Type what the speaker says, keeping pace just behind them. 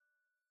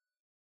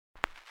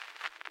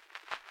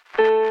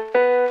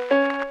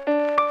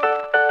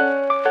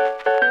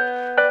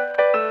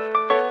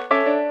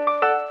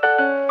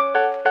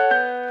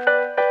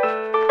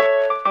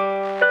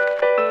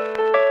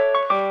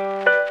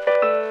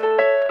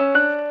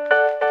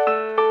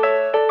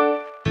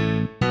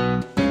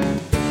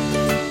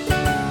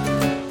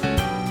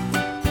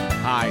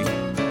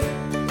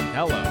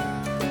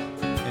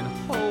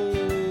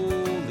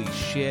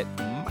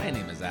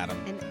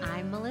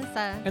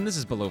Melissa. And this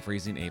is Below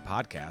Freezing, a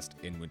podcast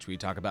in which we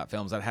talk about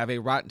films that have a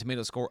Rotten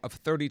Tomato score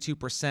of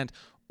 32%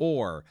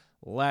 or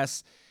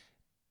less.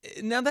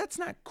 Now, that's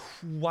not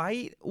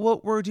quite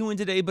what we're doing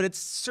today, but it's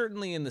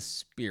certainly in the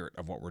spirit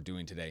of what we're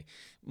doing today.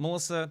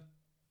 Melissa,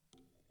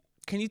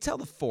 can you tell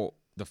the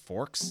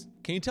forks?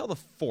 Can you tell the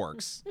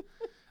forks?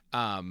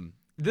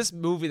 This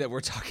movie that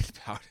we're talking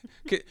about.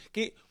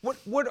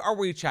 What are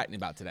we chatting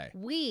about today?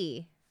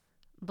 We,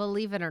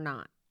 believe it or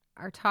not,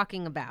 are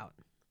talking about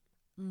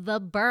The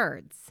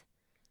Birds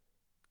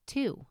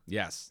 2.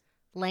 Yes.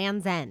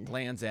 Land's End.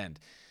 Land's End.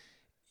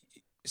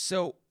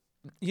 So,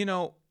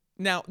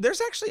 now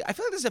there's actually, I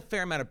feel like there's a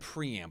fair amount of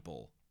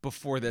preamble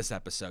before this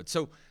episode.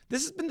 So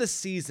this has been the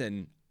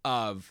season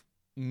of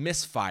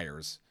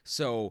misfires.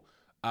 So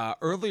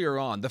earlier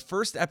on, the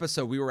first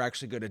episode we were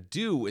actually going to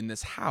do in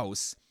this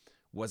house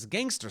was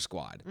Gangster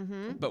Squad,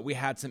 but we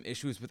had some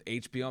issues with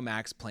HBO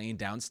Max playing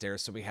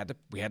downstairs, so we had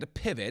to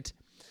pivot.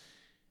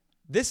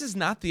 This is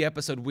not the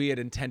episode we had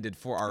intended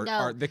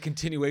for the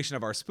continuation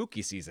of our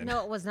spooky season.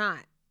 No, it was not.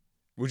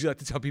 Would you like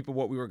to tell people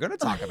what we were going to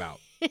talk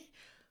about?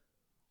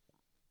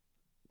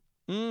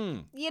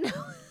 You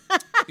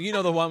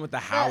know, the one with the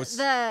house.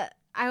 I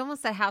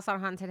almost said House on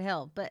Haunted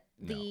Hill, but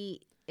No. the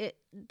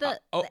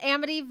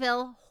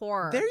Amityville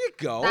Horror. There you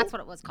go. That's what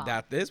it was called.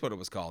 That is what it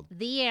was called.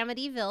 The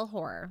Amityville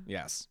Horror.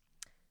 Yes.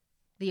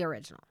 The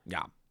original.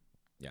 Yeah.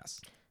 Yes.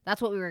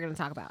 That's what we were going to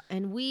talk about.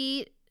 And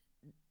we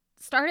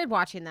started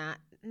watching that,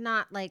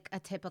 not like a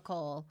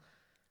typical.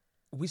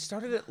 We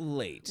started it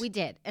late. We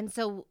did. And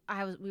so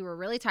we were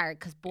really tired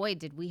because, boy,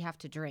 did we have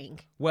to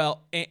drink.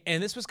 Well,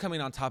 and this was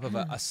coming on top of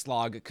a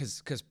slog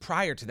because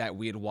prior to that,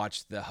 we had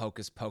watched the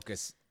Hocus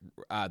Pocus,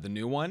 the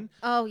new one.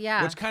 Oh,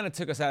 yeah. Which kind of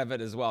took us out of it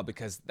as well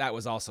because that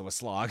was also a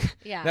slog.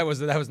 Yeah. that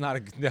was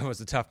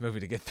a tough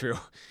movie to get through.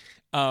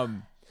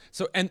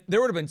 So, and there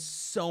would have been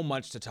so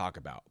much to talk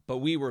about, but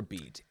we were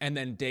beat. And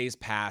then days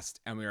passed,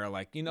 and we were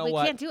like, we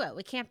what? can't do it.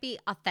 We can't be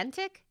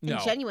authentic and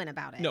genuine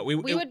about it. No, we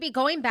would be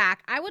going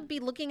back. I would be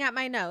looking at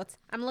my notes.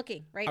 I'm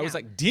looking right now. I was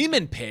like,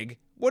 Demon Pig?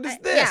 What is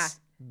this? Yeah.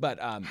 But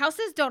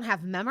houses don't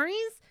have memories.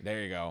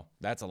 there you go.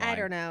 That's a line. I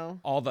don't know.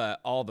 All the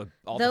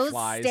Those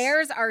flies.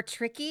 stairs are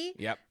tricky.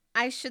 Yep.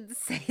 I should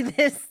say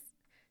this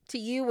to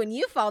you when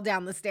you fall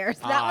down the stairs.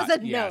 That was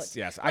a note.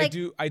 Yes. Like, I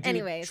do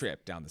anyways,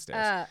 trip down the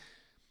stairs.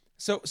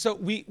 So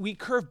we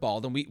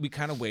curveballed and we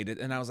kind of waited,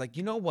 and I was like,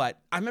 you know what?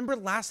 I remember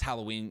last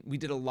Halloween we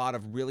did a lot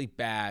of really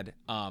bad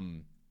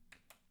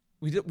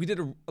we did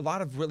a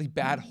lot of really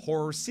bad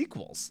horror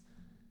sequels,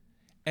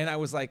 and I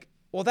was like,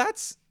 well,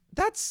 that's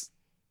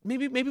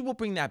maybe we'll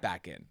bring that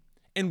back in,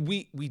 and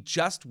we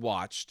just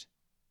watched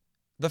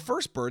The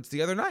First Birds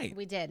the other night.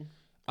 We did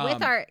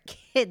with our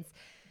kids.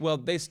 Well,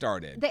 they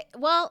started.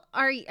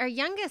 Our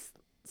youngest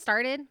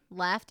started,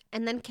 left,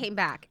 and then came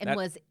back and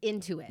was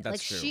into it. That's like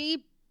true.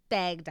 She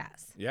begged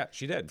us. Yeah,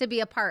 she did. To be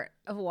a part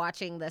of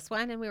watching this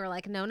one, and we were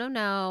like,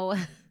 no.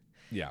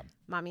 Yeah.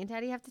 Mommy and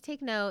Daddy have to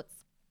take notes.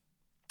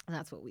 And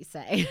that's what we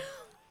say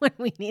when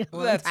we need a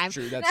little time.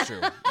 That's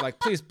true. Like,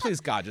 please,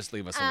 God, just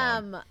leave us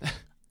alone.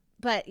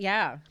 But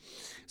yeah.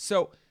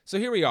 So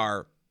here we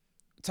are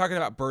talking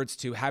about Birds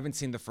 2. Haven't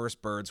seen The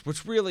First Birds,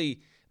 which really,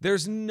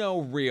 there's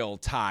no real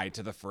tie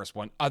to the first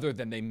one other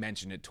than they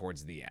mention it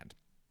towards the end.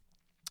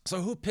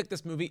 So who picked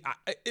this movie?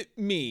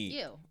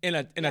 Me. You. In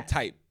a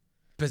tight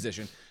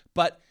position.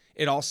 But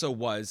it also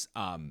was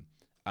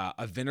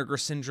a Vinegar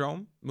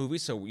Syndrome movie,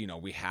 so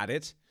we had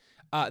it.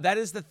 That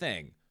is the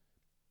thing.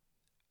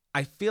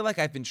 I feel like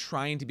I've been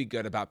trying to be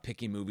good about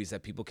picking movies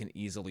that people can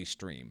easily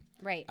stream.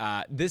 Right.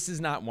 This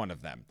is not one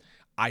of them.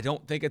 I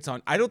don't think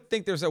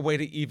there's a way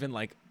to even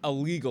like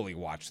illegally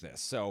watch this.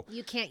 So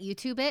you can't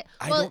YouTube it?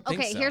 I don't think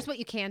okay, so. Here's what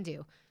you can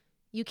do.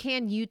 You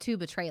can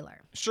YouTube a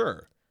trailer.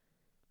 Sure.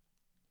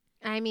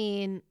 I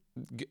mean,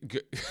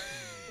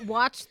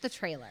 watch the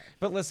trailer.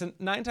 But listen,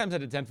 9 times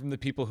out of 10 from the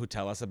people who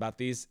tell us about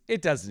these,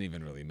 it doesn't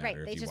even really matter. Right,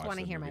 if they you just watch want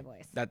to the hear movie. my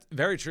voice. That's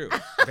very true.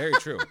 Very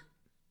true.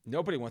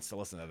 Nobody wants to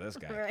listen to this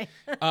guy.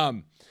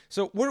 Right.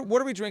 So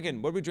what are we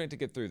drinking? What do we drink to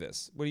get through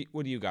this?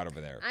 What do you got over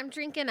there? I'm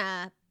drinking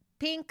a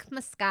pink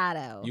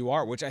Moscato. You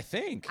are, which I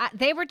think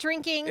they were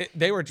drinking.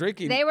 They were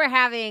drinking. They were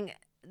having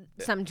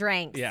some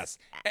drinks. Yes.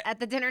 At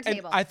the dinner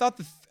table. And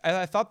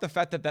I thought the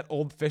fact that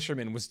old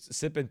fisherman was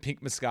sipping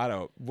pink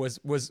Moscato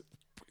was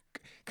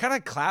kind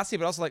of classy,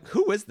 but also like,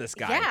 who is this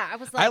guy? Yeah, I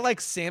was like, I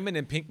like salmon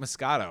and pink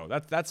Moscato.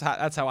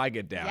 That's how I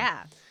get down.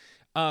 Yeah.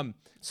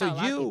 So a lot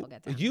of people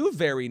get down. you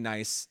very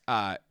nice.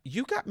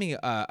 You got me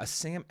a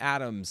Sam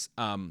Adams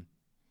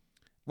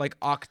like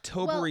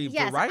October-y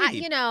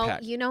variety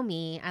pack. You know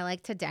me. I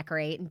like to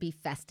decorate and be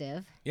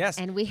festive. Yes.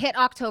 And we hit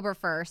October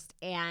 1st,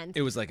 and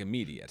it was like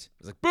immediate. It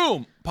was like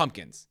boom,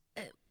 pumpkins.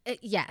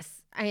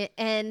 Yes. I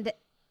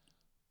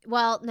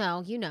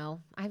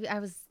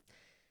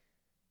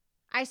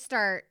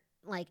start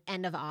like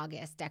end of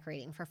August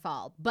decorating for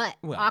fall, but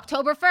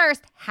October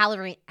 1st,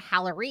 Halloween.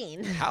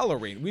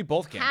 Halloween. We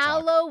both can't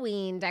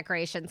Halloween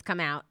decorations come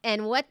out,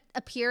 and what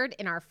appeared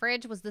in our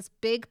fridge was this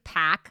big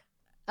pack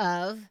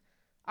of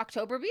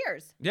October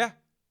beers. Yeah.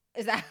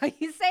 Is that how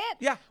you say it?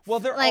 Yeah. Well,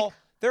 they're like all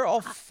They're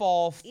all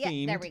fall themed.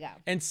 Yeah, there we go.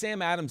 And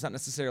Sam Adams, not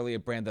necessarily a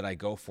brand that I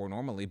go for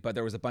normally, but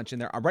there was a bunch in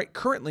there. Right,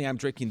 currently I'm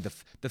drinking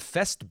the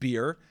Fest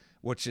beer,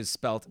 which is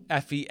spelled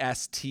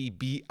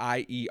Festbier.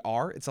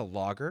 It's a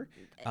lager,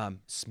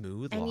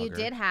 smooth And lager. you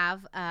did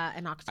have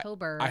an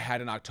October. I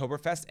had an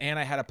Oktoberfest and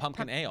I had a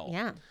pumpkin ale.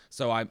 Yeah.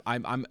 So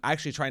I'm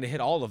actually trying to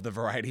hit all of the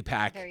variety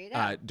pack There you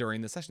go.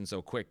 during the session.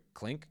 So quick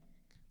clink.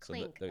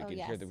 Clink. So that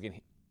we Oh, can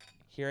yes.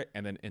 hear it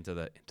and then into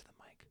the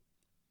mic.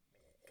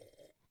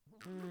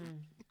 Mm.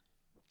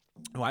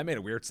 Oh, I made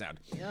a weird sound.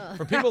 Ugh.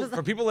 For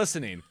people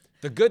listening,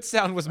 the good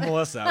sound was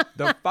Melissa.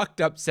 The fucked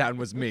up sound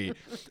was me.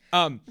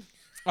 All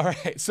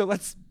right, so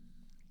let's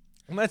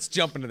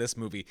jump into this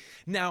movie.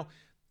 Now,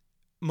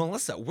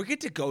 Melissa, we're going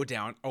to go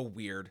down a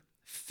weird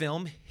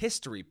film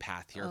history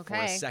path here for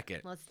a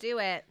second. Let's do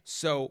it.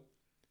 So,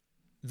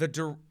 the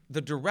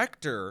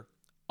director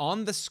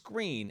on the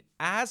screen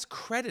as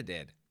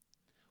credited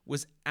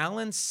was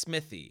Alan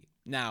Smithee.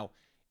 Now,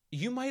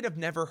 you might have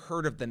never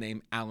heard of the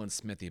name Alan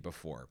Smithee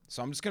before.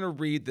 So I'm just going to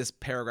read this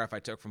paragraph I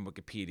took from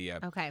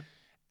Wikipedia. Okay.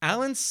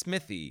 Alan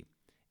Smithee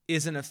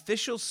is an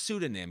official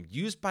pseudonym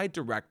used by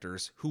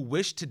directors who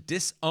wish to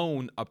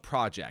disown a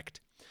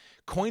project.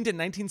 Coined in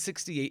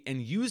 1968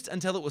 and used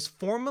until it was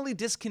formally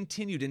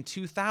discontinued in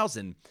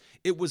 2000,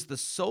 it was the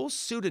sole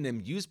pseudonym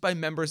used by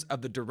members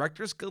of the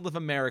Directors Guild of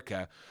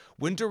America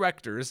when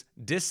directors,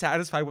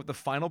 dissatisfied with the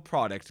final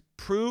product,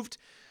 proved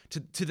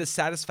to the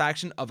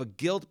satisfaction of a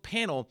guild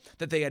panel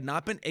that they had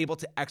not been able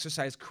to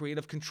exercise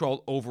creative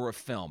control over a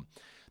film.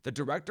 The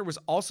director was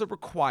also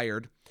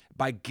required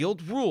by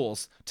guild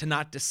rules to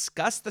not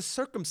discuss the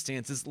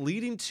circumstances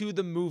leading to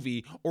the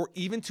movie or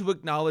even to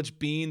acknowledge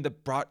being the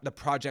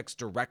project's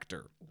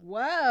director.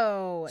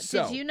 Whoa.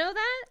 So, did you know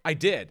that? I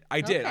did.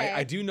 Okay.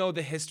 I do know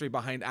the history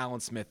behind Alan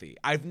Smithee.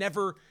 I've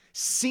never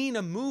seen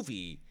a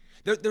movie.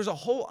 There's a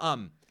whole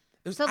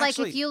So,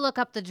 if you look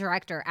up the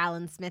director,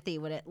 Alan Smithee,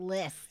 would it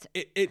list?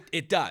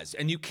 It does,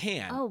 and you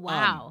can. Oh,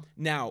 wow.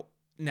 Now,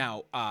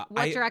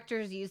 What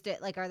directors used it?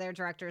 Are there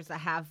directors that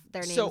have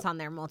their names on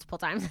there multiple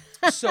times?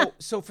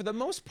 so for the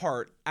most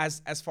part,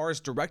 as far as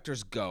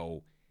directors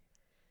go,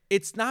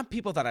 it's not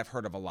people that I've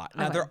heard of a lot.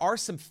 Now, there are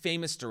some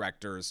famous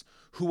directors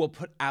who will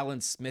put Alan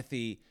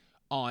Smithee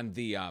on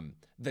the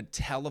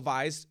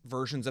televised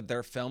versions of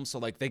their films. So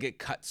they get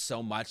cut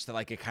so much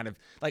that it kind of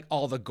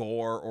all the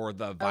gore or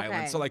the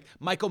violence. Okay. So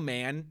Michael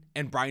Mann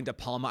and Brian De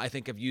Palma, I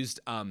think, have used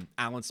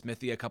Alan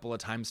Smithee a couple of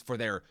times for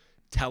their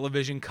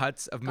television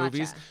cuts of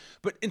movies.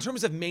 But in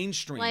terms of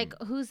mainstream,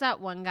 who's that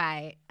one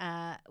guy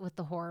with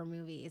the horror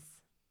movies?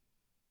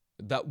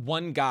 that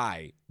one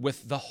guy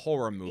with the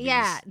horror movies.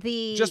 Yeah,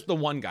 just the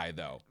one guy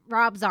though.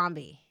 Rob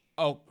Zombie.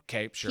 Oh,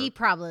 okay, sure. He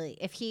probably,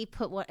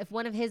 if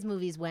one of his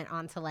movies went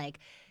on to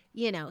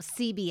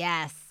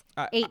CBS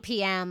 8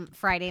 p.m.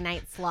 Friday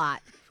night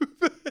slot.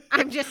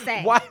 I'm just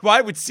saying.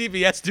 Why would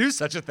CBS do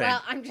such a thing?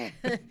 Well, I'm just.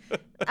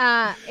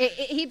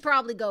 He'd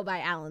probably go by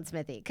Alan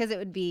Smithee because it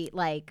would be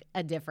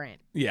a different.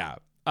 Yeah.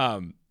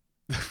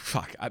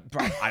 Fuck. I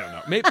don't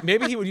know.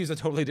 Maybe he would use a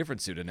totally different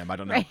pseudonym. I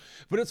don't know. Right.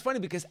 But it's funny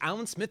because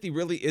Alan Smithee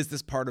really is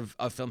this part of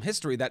film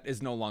history that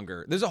is no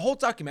longer. There's a whole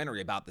documentary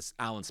about this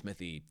Alan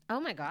Smithee. Oh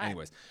my God.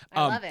 Anyways.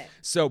 I love it.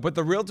 So, but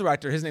the real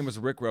director, his name was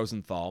Rick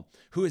Rosenthal,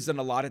 who has done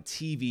a lot of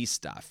TV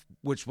stuff,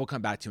 which we'll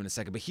come back to in a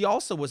second. But he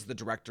also was the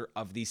director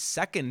of the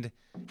second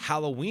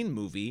Halloween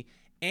movie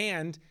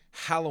and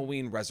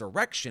Halloween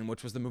Resurrection,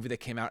 which was the movie that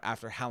came out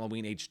after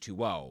Halloween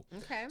H2O.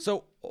 Okay.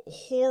 So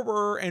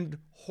horror and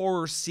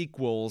horror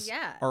sequels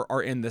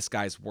are in this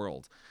guy's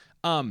world.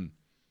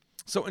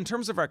 So in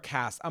terms of our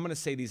cast, I'm going to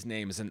say these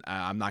names, and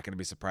I'm not going to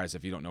be surprised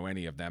if you don't know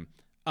any of them.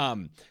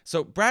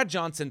 So Brad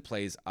Johnson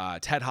plays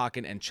Ted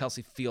Hawken, and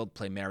Chelsea Field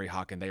play Mary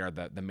Hawken. They are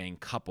the main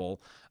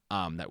couple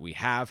that we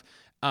have.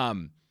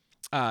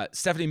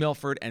 Stephanie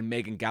Milford and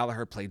Megan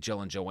Gallagher play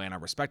Jill and Joanna,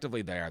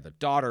 respectively. They are the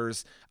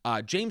daughters.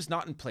 James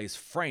Naughton plays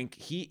Frank.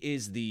 He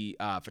is the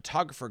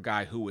photographer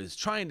guy who is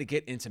trying to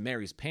get into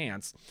Mary's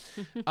pants.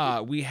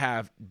 We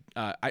have,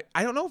 I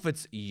don't know if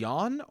it's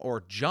Jan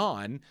or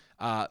John.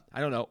 I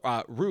don't know.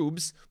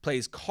 Rubes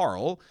plays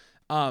Carl.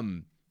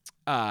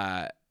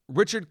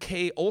 Richard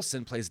K.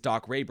 Olsen plays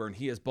Doc Rayburn.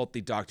 He is both the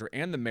doctor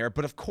and the mayor.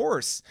 But of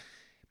course,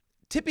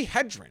 Tippi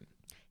Hedren.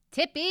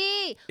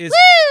 Tippy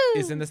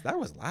is in this. That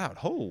was loud.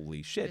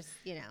 Holy shit!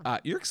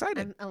 Just, you're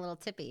excited. I'm a little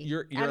tippy.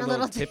 You're a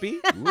little tippy.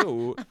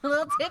 Ooh. I'm a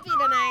little tippy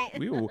tonight.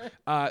 Ooh.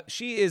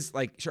 She is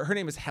her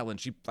name is Helen.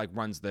 She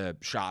runs the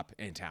shop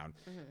in town.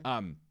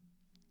 Mm-hmm.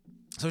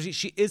 So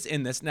she is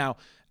in this now.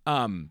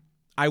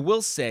 I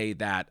will say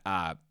that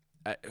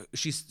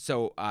she's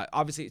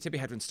obviously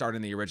Tippi Hedren starred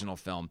in the original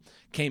film,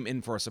 came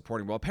in for a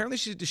supporting role. Apparently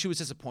she was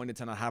disappointed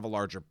to not have a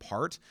larger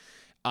part.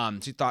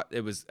 She thought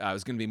it was going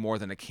to be more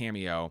than a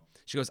cameo.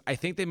 She goes, I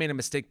think they made a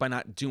mistake by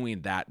not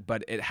doing that,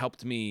 but it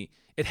helped me.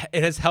 It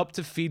has helped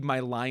to feed my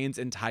lions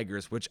and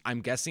tigers, which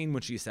I'm guessing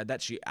when she said that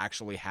she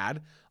actually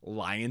had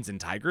lions and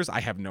tigers.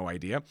 I have no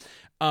idea.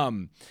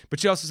 But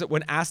she also said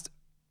when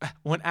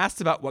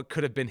asked about what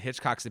could have been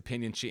Hitchcock's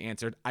opinion, she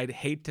answered, I'd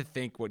hate to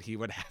think what he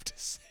would have to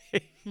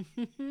say.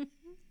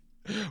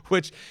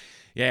 Which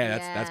Yeah,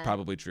 that's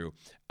probably true.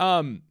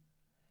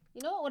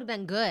 You know what would have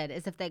been good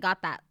is if they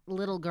got that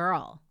little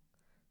girl,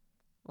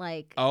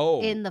 like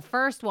in the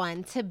first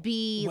one, to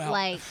be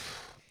like,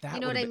 you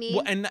know what I mean?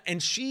 Well,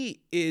 and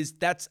she is.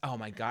 That's oh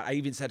my god! I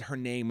even said her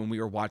name when we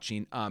were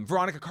watching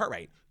Veronica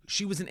Cartwright.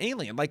 She was an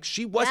alien. Like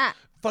she was,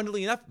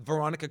 funnily enough,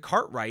 Veronica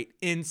Cartwright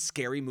in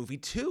Scary Movie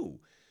 2.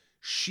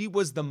 She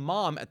was the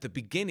mom at the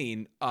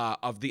beginning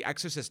of The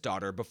Exorcist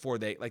daughter before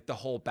they like the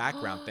whole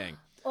background thing.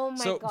 Oh my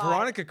god! So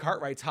Veronica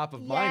Cartwright's top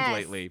of mind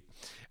lately.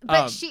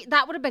 But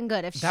that would have been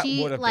good if that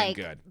she would have like.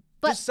 been good.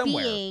 But just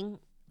somewhere. being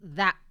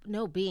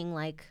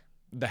like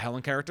the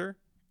Helen character,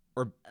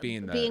 or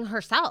being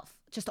herself,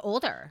 just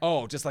older.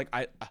 Oh, just like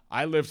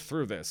I lived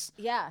through this.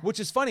 Yeah. Which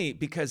is funny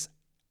because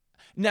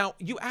now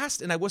you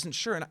asked and I wasn't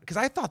sure, because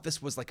I thought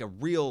this was like a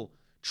real,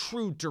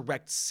 true,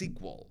 direct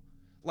sequel,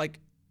 like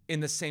in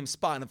the same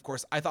spot. And of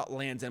course, I thought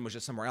Land's End was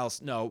just somewhere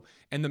else. No,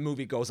 and the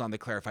movie goes on to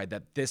clarify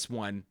that this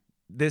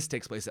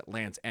takes place at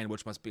Land's End,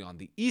 which must be on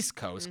the East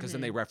Coast, because then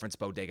they reference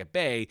Bodega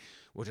Bay,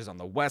 which is on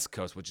the West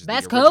Coast, which is the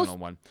original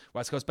one.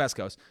 West Coast, best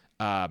coast.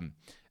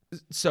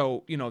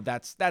 So,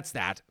 that's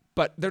that.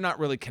 But they're not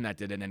really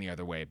connected in any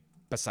other way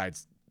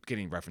besides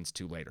getting referenced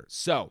to later.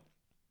 So,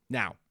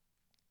 now,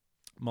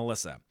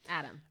 Melissa.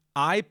 Adam.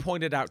 I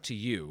pointed out to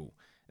you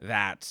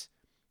that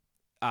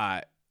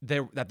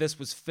that this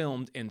was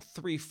filmed in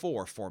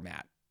 3:4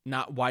 format,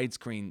 not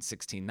widescreen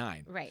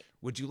 16:9. Right.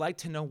 Would you like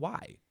to know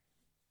why?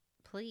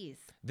 Please.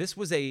 This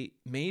was a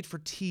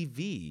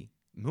made-for-TV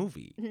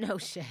movie. No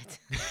shit.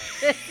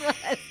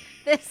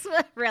 This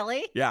was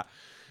really? Yeah.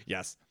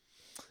 Yes.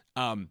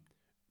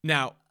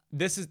 Now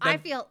this is. I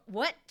feel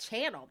what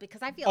channel?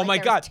 Because I feel. Oh my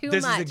God! Too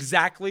this much. is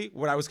exactly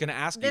what I was going to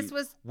ask you. This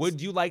was.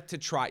 Would you like to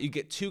try? You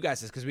get two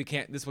guesses because we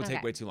can't. This will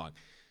take way too long.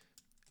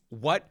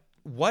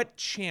 What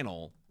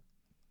channel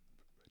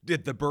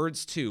did The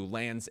Birds 2: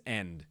 Land's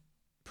End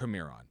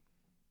premiere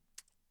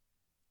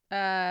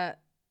on?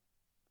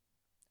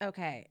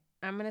 Okay.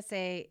 I'm going to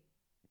say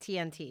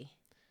TNT.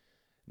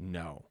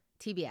 No.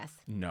 TBS.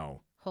 No.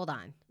 Hold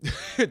on.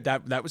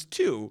 that was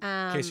two,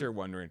 in case you're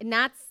wondering.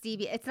 Not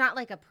CBS. It's not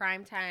like a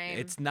prime time.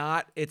 It's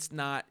not.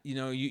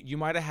 You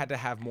might have had to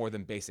have more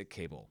than basic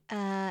cable.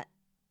 Oh,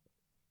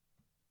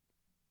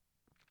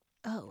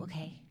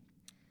 okay.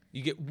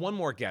 You get one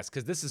more guess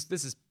because this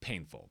is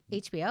painful.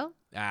 HBO?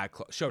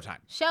 Showtime.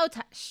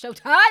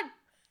 Showtime.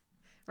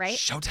 Right?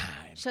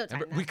 Showtime.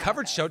 Remember, we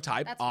covered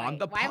Showtime on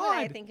the pod. Why would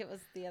I think it was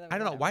the other one? I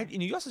don't know. Why?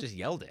 And you also just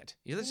yelled it.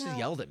 You just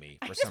yelled at me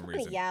for some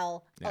reason. I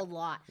yell a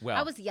lot. Well,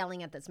 I was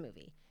yelling at this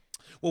movie.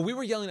 Well, we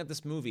were yelling at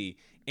this movie,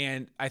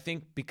 and I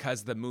think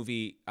because the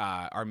movie,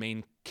 our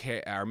main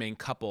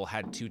couple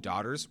had two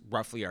daughters,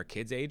 roughly our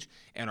kids' age,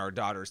 and our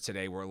daughters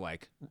today were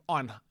like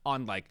on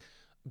like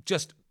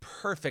just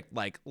perfect,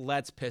 like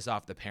let's piss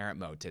off the parent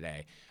mode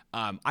today.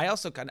 I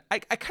also kind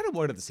of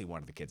wanted to see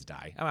one of the kids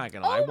die. I'm not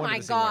gonna lie. I wanted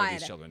to see one of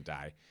these children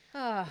die.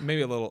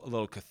 Maybe a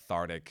little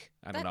cathartic.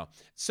 I don't know.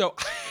 So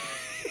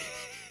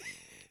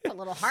a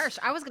little harsh.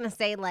 I was gonna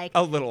say like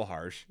a little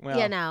harsh.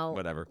 Well,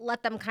 whatever.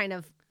 Let them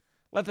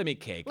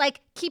eat cake. Like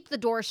keep the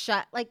door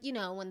shut. Like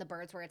when the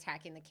birds were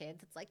attacking the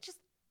kids, it's like just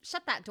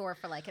shut that door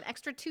for like an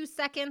extra 2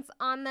 seconds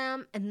on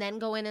them, and then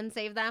go in and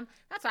save them.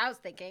 That's what I was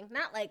thinking.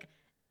 Not like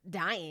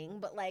dying,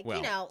 but like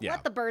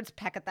let the birds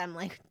peck at them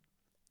like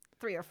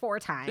 3 or 4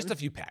 times. Just a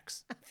few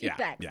pecks. A few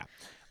pecks. Yeah.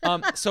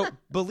 So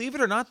believe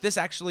it or not, this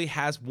actually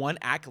has one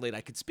accolade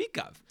I could speak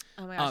of.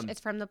 Oh my gosh,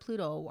 it's from the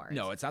Pluto Awards.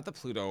 No, it's not the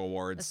Pluto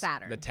Awards. The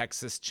Saturn. The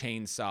Texas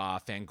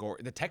Chainsaw,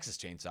 the Texas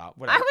Chainsaw.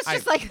 Whatever. I was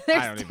just like,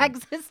 there's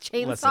Texas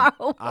Chainsaw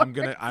Awards. I'm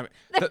gonna.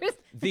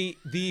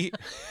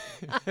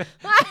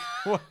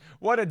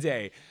 What a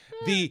day.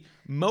 The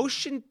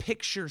Motion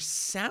Picture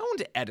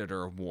Sound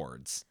Editor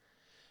Awards.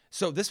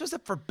 So this was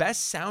for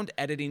Best Sound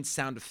Editing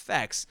Sound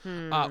Effects,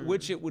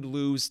 which it would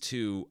lose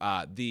to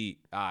the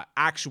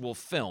actual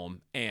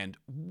film and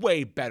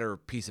way better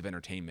piece of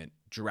entertainment,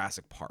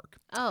 Jurassic Park.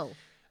 Oh.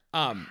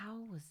 How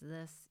was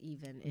this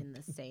even in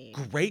the same?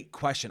 Great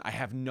question. I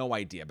have no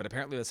idea, but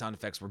apparently the sound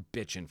effects were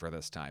bitching for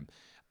this time.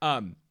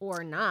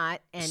 Or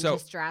not, and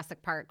just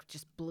Jurassic Park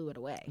just blew it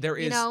away.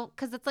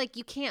 Because it's like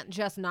you can't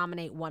just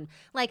nominate one.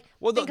 Like,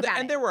 think about it.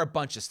 And there were a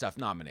bunch of stuff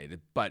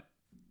nominated, but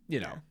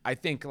I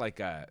think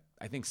I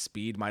think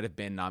Speed might have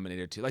been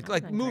nominated too.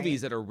 Like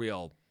movies that are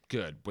real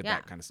good with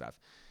that kind of stuff.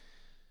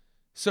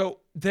 So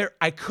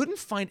I couldn't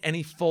find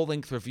any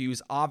full-length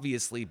reviews,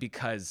 obviously,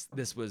 because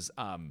this was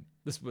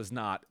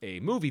not a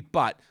movie,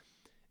 but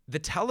the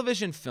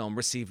television film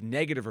received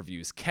negative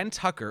reviews. Ken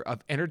Tucker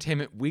of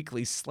Entertainment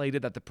Weekly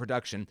slated that the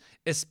production,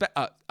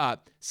 especially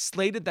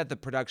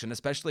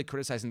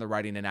criticizing the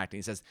writing and acting.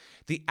 He says,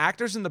 the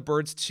actors in The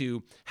Birds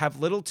 2 have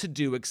little to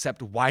do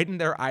except widen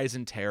their eyes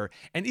in terror,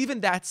 and even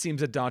that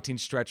seems a daunting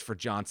stretch for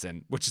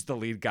Johnson, which is the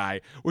lead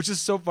guy, which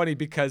is so funny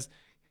because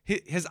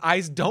his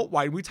eyes don't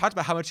widen. We talked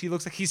about how much he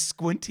looks like he's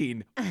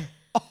squinting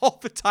all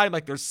the time,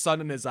 like there's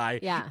sun in his eye,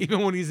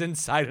 even when he's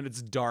inside and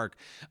it's dark.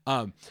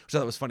 So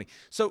that was funny.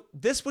 So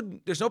there's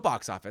no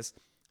box office.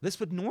 This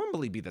would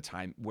normally be the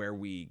time where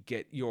we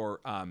get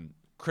your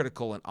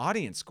critical and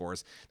audience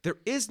scores. There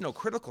is no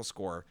critical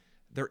score.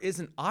 There is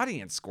an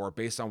audience score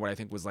based on what I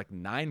think was like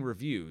 9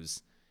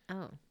 reviews.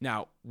 Oh.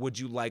 Now, would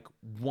you like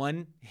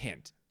one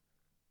hint?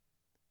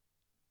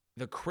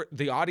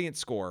 The audience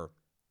score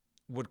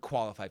would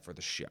qualify for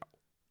the show.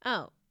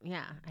 Oh,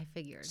 yeah, I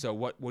figured. So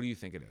what do you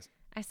think it is?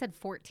 I said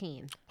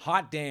 14.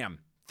 Hot damn,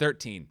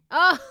 13.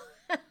 Oh.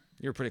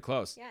 You're pretty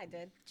close. Yeah, I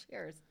did.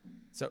 Cheers.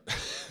 So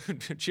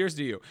cheers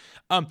to you.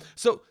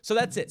 So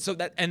that's it. So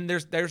that, and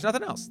there's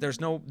nothing else. There's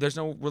no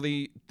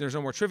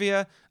more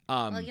trivia.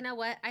 Well, you know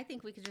what? I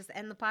think we could just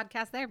end the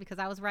podcast there because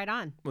I was right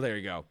on. Well, there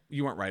you go.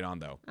 You weren't right on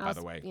though, by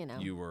the way. You know.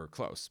 You were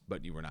close,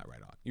 but you were not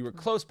right on. You were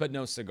close, but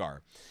no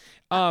cigar.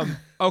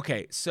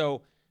 Okay.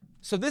 So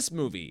this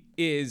movie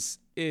is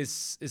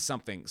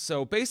something.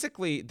 So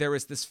basically there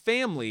is this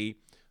family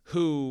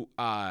who,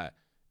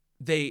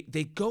 they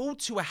go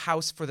to a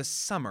house for the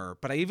summer,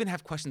 but I even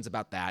have questions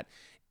about that.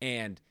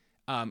 And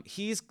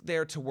he's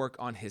there to work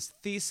on his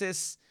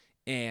thesis,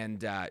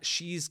 and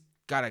she's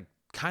got a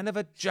kind of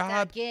a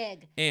job,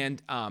 gig,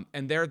 and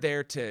they're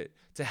there to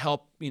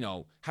help,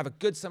 have a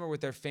good summer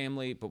with their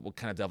family. But we'll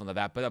kind of delve into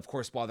that. But of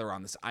course, while they're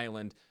on this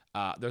island,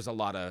 there's a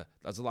lot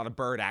of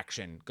bird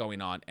action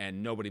going on,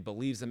 and nobody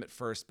believes them at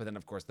first. But then,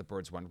 of course, the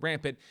birds run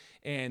rampant,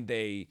 and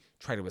they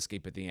try to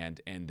escape at the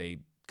end, and they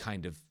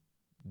kind of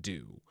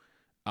do.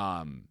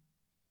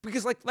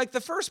 Because like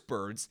the first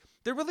Birds,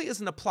 there really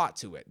isn't a plot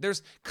to it.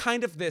 There's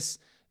kind of this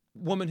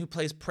woman who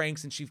plays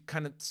pranks, and she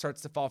kind of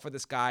starts to fall for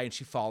this guy, and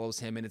she follows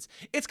him, and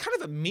it's kind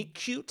of a meet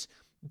cute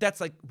that's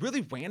like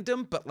really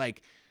random, but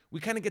like we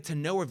kind of get to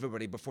know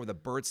everybody before the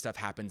bird stuff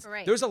happens.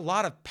 Right. There's a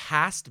lot of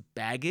past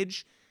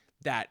baggage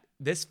that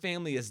this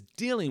family is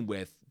dealing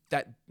with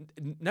that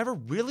never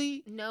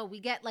really. No, we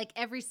get like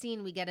every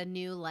scene, we get a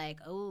new like,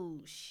 oh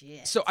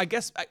shit. So I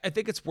guess I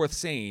think it's worth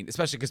saying,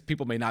 especially because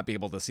people may not be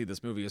able to see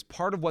this movie, is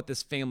part of what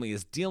this family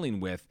is dealing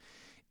with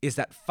is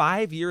that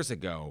 5 years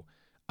ago,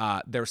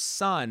 their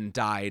son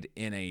died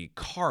in a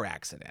car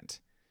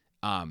accident,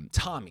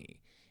 Tommy.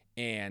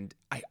 And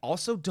I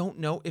also don't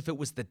know if it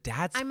was the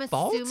dad's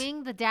fault. I'm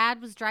assuming the dad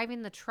was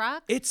driving the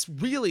truck. It's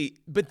really,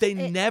 but they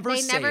never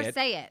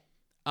say it.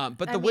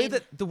 But the way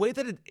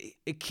that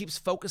it keeps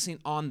focusing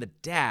on the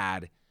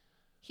dad,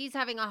 he's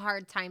having a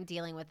hard time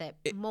dealing with it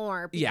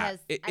more yeah,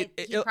 because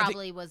he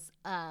probably was.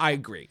 I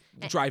agree,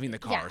 driving the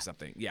car or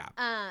something. Yeah.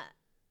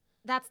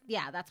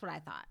 That's what I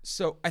thought.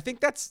 So I think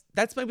that's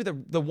maybe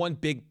the one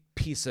big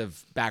piece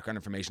of background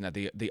information that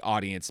the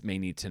audience may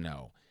need to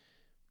know.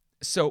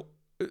 So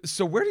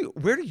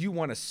where do you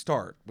want to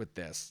start with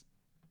this?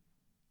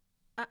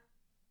 I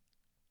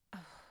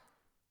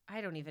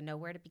don't even know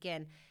where to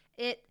begin.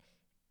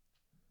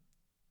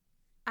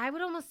 I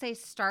would almost say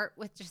start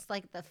with just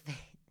like the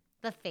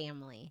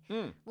family.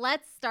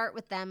 Let's start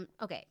with them.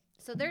 Okay,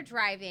 so they're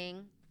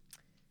driving.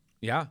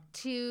 Yeah.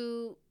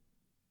 To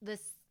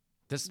this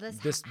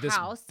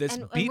house, this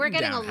and we're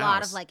getting a lot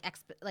house. of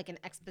like an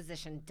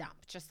exposition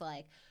dump. Just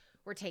like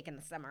we're taking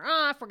the summer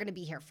off. We're gonna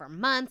be here for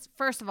months.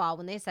 First of all,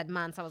 when they said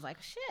months, I was like,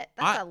 shit,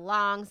 that's a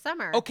long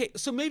summer. Okay,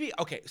 so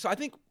I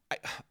think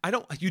I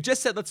don't. You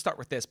just said let's start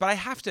with this, but I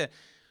have to.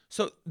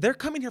 So they're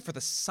coming here for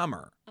the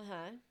summer.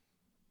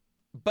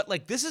 But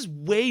like this is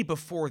way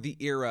before the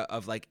era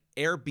of like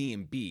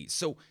Airbnb.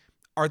 So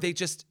are they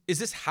is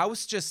this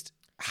house just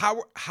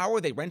how are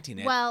they renting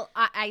it? Well,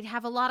 I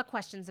have a lot of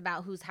questions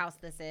about whose house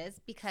this is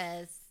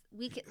because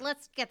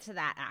let's get to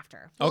that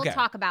after. We'll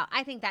talk about,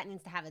 I think that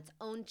needs to have its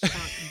own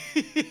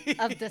chunk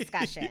of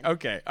discussion.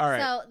 Okay. All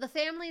right. So the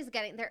family's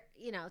getting there,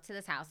 to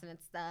this house, and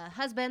it's the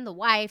husband, the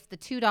wife, the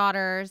 2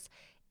 daughters,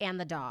 and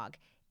the dog.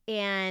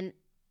 And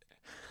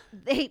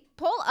they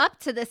pull up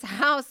to this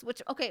house,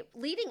 which,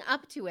 leading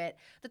up to it,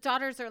 the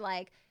daughters are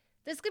like,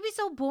 this could be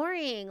so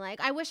boring.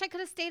 Like, I wish I could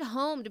have stayed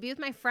home to be with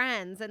my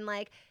friends. And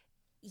like,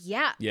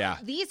 yeah.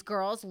 These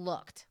girls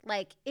looked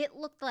like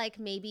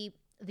maybe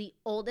the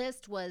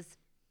oldest was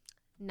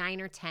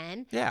 9 or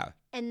 10. Yeah.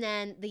 And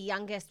then the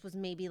youngest was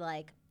maybe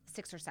like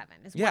 6 or 7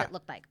 is what it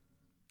looked like.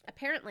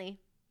 Apparently,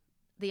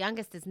 the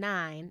youngest is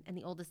 9 and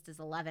the oldest is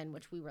 11,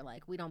 which we were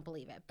like, we don't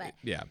believe it. But,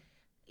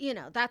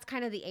 that's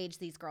kind of the age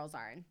these girls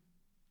are in.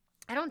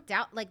 I don't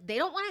doubt, like, they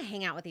don't want to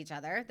hang out with each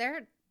other.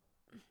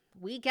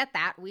 We get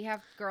that. We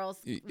have girls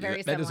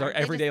very similar. That is our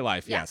everyday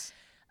life, yes.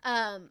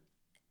 My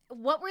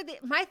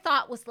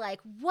thought was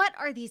like, what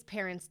are these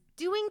parents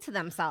doing to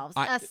themselves?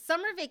 A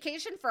summer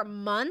vacation for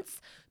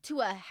months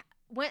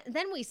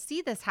then we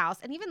see this house,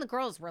 and even the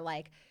girls were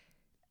like,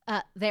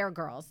 they're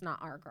girls,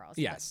 not our girls.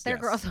 Yes. Their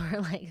girls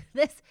were like,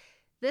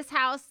 this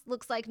house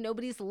looks like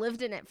nobody's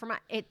lived in it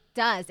it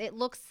does. It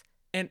looks.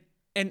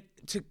 And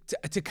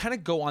to kind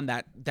of go on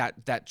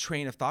that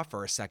train of thought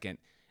for a second,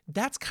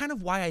 that's kind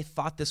of why I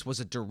thought this was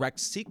a direct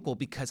sequel,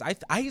 because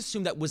I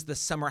assumed that was the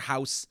summer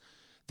house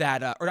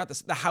that, or not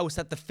the house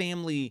that the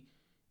family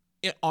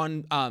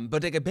on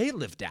Bodega Bay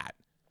lived at.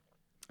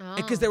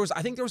 Because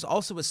I think there was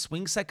also a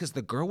swing set because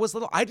the girl was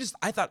little. I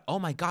thought, oh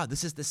my God,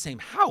 this is the same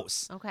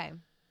house. Okay.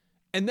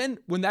 And then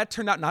when that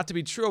turned out not to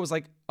be true, I was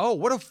like, oh,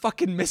 what a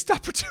fucking missed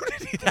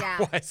opportunity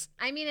that was.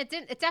 I mean, it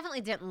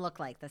definitely didn't look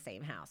like the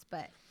same house,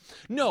 but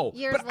No,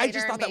 years but I just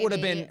later, thought that would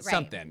have maybe, been right.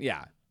 something.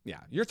 Yeah.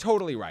 You're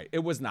totally right.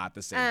 It was not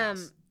the same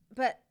house.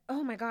 But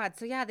oh my God.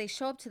 So yeah, they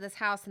show up to this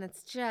house and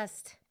it's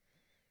just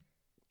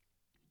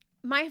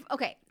my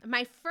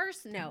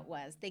first note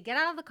was they get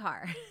out of the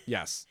car.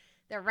 Yes.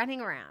 They're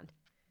running around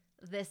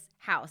this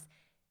house.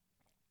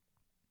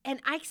 And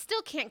I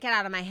still can't get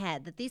out of my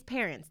head that these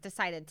parents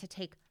decided to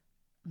take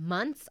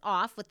months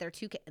off with their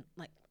 2 kids.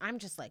 Like, I'm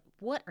just like,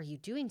 what are you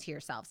doing to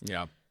yourselves?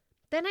 Yeah.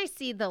 Then I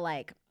see the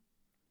like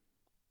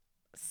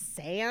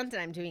sand,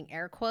 and I'm doing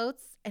air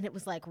quotes, and it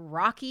was like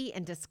rocky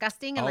and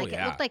disgusting, and it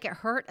looked like it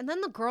hurt. And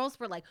then the girls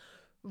were like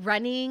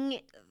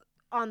running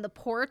on the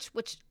porch,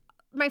 which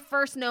my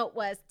first note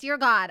was, dear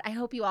God, I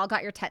hope you all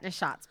got your tetanus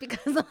shots,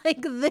 because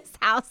like this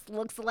house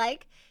looks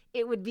like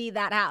it would be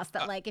that house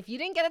that like if you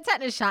didn't get a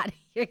tetanus shot,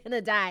 you're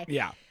gonna die.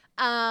 Yeah.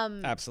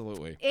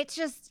 Absolutely. It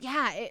just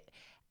I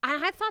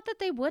thought that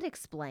they would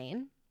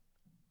explain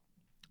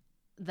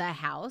the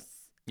house.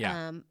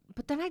 Yeah.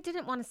 But then I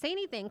didn't want to say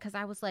anything because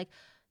I was like,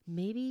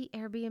 maybe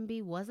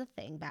Airbnb was a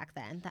thing back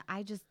then that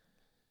I just.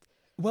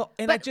 Well,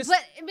 and but it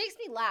makes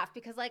me laugh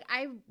because like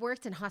I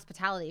worked in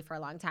hospitality for a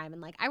long time,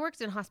 and like I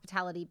worked in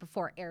hospitality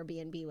before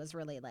Airbnb was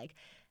really like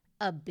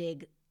a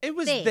big. It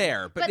was thing.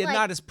 there, but like,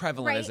 not as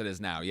prevalent right? as it is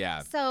now.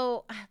 Yeah.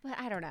 So, but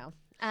I don't know.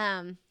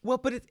 Well,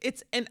 but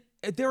it's and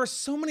there are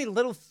so many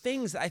little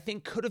things that I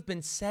think could have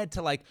been said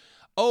to like,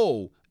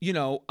 oh,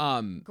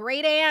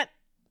 Great Aunt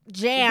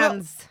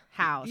Jan's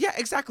house. Yeah,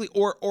 exactly.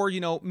 Or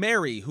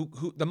Mary,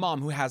 who the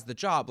mom who has the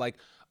job, like,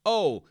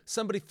 oh,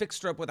 somebody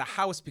fixed her up with a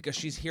house because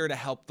she's here to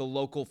help the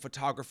local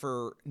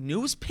photographer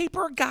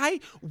newspaper guy.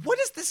 What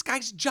is this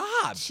guy's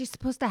job? She's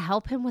supposed to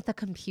help him with a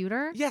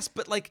computer? Yes,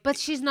 but like. But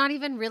she's not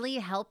even really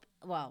help.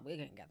 Well, we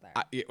can get there.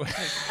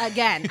 Yeah.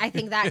 Again, I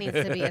think that needs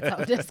to be its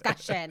own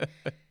discussion.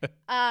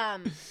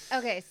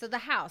 Okay, so the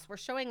house. We're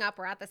showing up.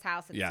 We're at this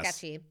house. It's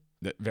sketchy.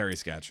 Very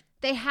sketch.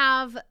 They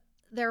have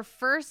their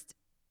first.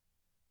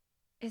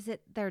 Is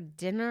it their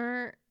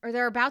dinner? Or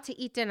they're about to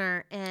eat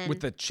dinner and with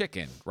the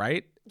chicken,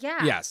 right?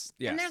 Yeah. Yes.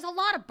 And there's a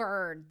lot of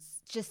birds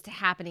just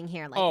happening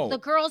here. Like the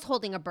girl's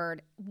holding a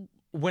bird.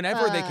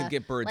 Whenever they could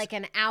get birds. Like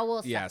an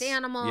owl stuffed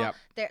animal.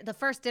 Yep. The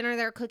first dinner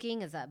they're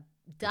cooking is a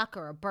duck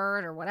or a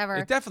bird or whatever.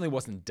 It definitely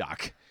wasn't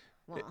duck.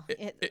 Well,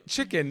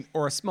 chicken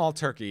or a small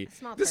turkey.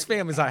 This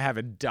family's not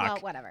having duck. Well,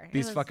 whatever.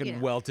 These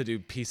fucking well-to-do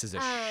pieces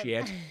of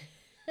shit.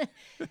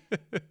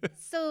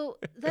 So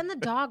then the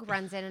dog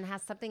runs in and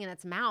has something in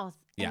its mouth,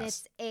 and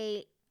it's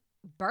a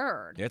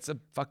bird. It's a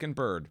fucking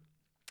bird.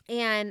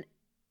 And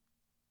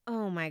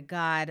oh my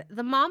God,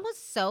 the mom was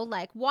so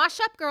like, wash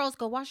up, girls,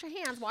 go wash your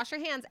hands, wash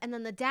your hands. And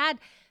then the dad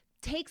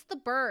takes the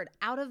bird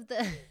out of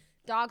the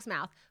dog's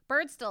mouth.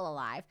 Bird's still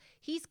alive.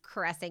 He's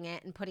caressing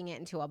it and putting it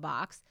into a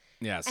box.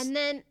 Yes. And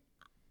then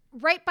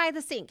right by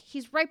the sink,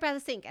 he's right by the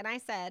sink. And I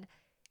said,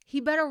 he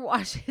better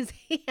wash his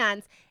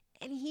hands.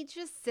 And he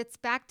just sits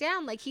back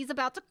down like he's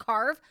about to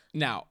carve.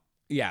 Now,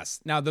 yes.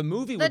 Now, the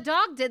movie... The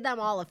dog did them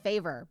all a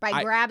favor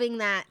by grabbing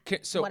that,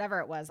 whatever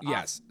it was,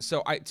 yes. Off.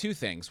 So, two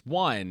things.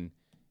 One,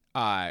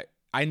 I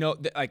know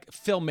that, like,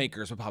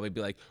 filmmakers would probably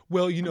be like,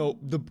 well,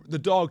 the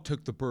dog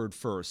took the bird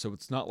first, so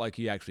it's not like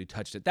he actually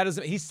touched it. That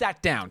doesn't... He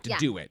sat down to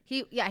do it.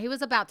 He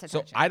was about to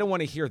touch it. So, I don't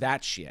want to hear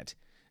that shit.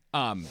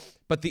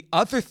 But the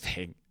other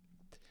thing...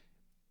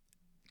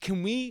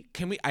 Can we...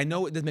 I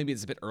know that maybe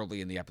it's a bit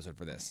early in the episode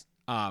for this.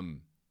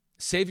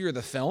 Savior of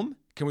the film?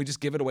 Can we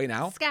just give it away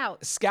now?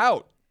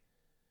 Scout.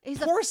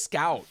 Poor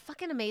Scout.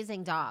 Fucking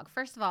amazing dog.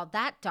 First of all,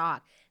 that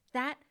dog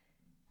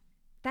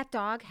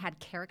had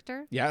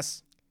character.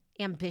 Yes.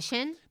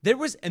 Ambition. There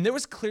was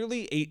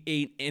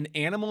clearly an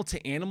animal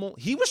to animal.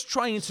 He was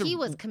trying to. He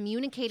was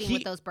communicating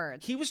with those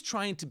birds. He was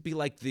trying to be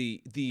like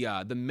the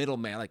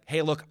middleman. Like,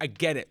 hey, look, I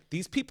get it.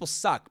 These people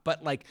suck,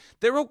 but like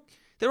they're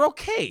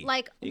okay.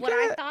 Like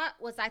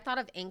I thought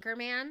of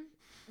Anchorman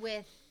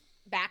with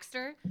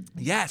Baxter.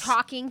 Yes.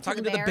 Talking to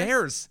the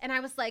bears. And I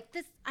was like,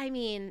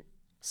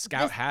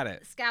 Scout had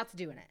it. Scout's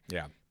doing it.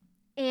 Yeah.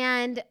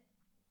 And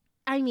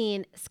I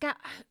mean,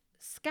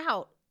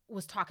 Scout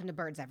was talking to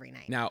birds every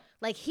night. Now,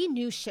 like he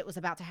knew shit was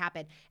about to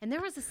happen. And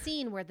there was a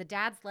scene where the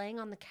dad's laying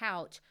on the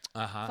couch,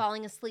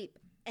 falling asleep,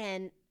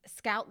 and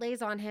Scout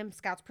lays on him.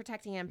 Scout's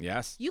protecting him.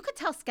 Yes. You could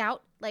tell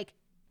Scout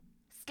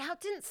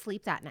didn't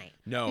sleep that night.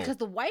 No. Because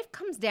the wife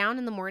comes down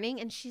in the morning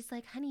and she's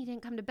like, honey, you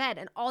didn't come to bed.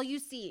 And all you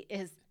see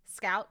is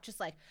Scout just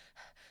like,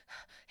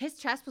 his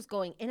chest was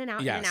going in and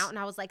out, in and out. And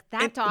I was like,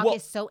 that dog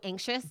is so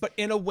anxious. But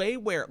in a way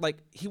where like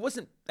he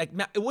wasn't like,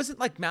 it wasn't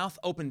like mouth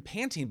open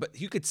panting, but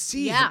you could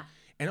see him.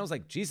 And I was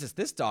like, Jesus,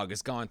 this dog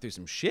has gone through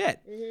some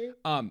shit.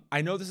 Mm-hmm.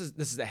 I know this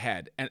is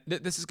ahead, and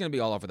this is going to be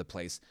all over the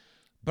place.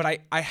 But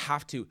I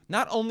have to.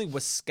 Not only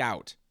was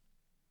Scout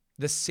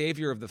the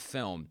savior of the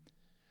film,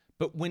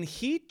 but when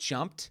he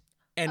jumped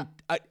and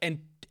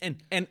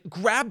and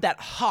grab that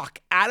hawk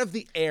out of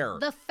the air.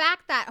 The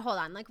fact that, hold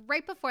on, like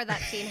right before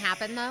that scene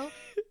happened though,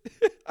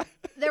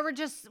 there were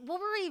just, what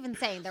were we even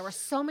saying? There were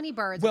so many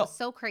birds. It was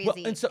so crazy. Well,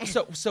 and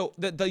so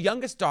the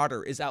youngest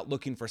daughter is out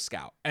looking for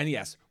Scout. And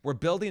yes, we're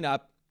building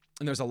up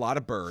and there's a lot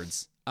of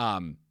birds.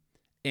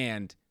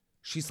 And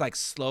she's like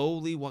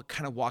slowly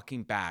kind of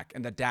walking back,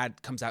 and the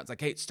dad comes out. It's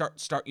like, hey,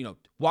 start,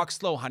 walk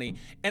slow, honey.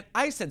 And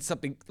I said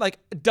something like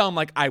dumb,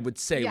 like I would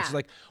say, which is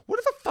like, what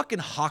if a fucking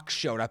hawk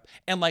showed up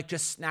and like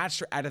just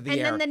snatched her out of the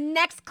air? And then the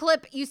next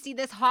clip, you see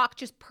this hawk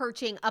just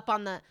perching up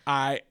on the.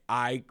 I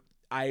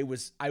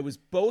was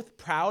both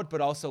proud, but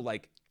also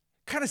like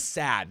kind of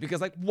sad because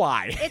like,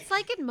 why? It's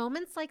like in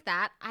moments like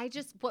that,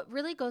 what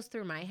really goes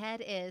through my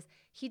head is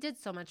he did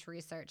so much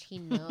research. He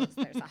knows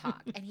there's a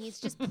hawk, and he's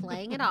just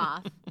playing it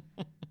off.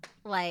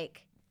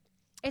 Like,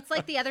 it's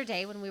like the other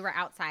day when we were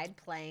outside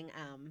playing,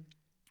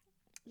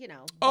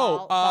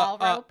 ball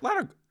rope.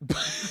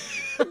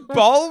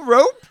 Ball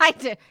rope? I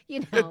do,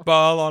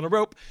 Ball on a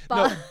rope.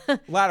 Ball. No,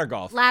 ladder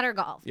golf. Ladder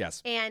golf.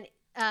 Yes. And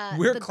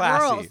we're the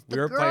classy.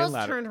 Girls, playing girls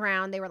ladder. turned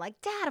around. They were like,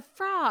 Dad, a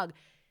frog.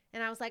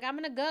 And I was like, I'm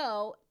going to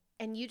go.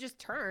 And you just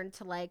turned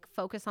to like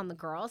focus on the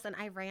girls. And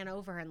I ran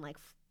over and like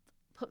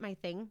put my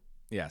thing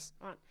Yes.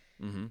 on.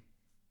 Mm-hmm.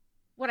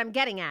 What I'm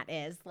getting at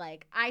is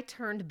like I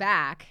turned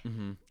back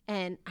Mm-hmm.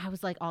 and I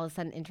was like all of a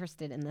sudden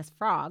interested in this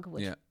frog,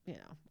 which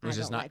Which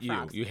is don't not like you.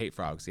 frogs. You hate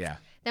frogs, yeah.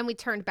 Then we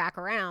turned back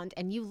around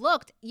and you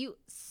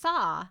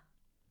saw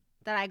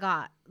that I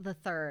got the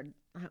third.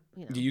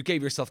 You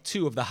gave yourself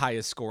 2 of the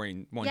highest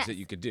scoring ones that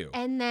you could do.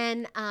 And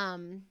then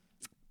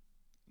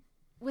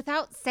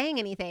without saying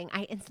anything,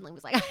 I instantly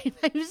was like,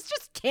 I was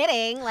just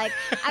kidding. Like,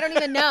 I don't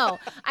even know.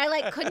 I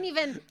like couldn't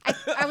even,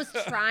 I was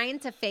trying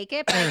to fake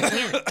it, but I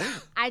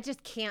can't. I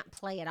just can't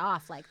play it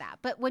off like that.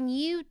 But when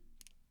you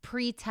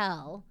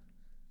pre-tell,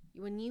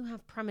 when you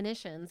have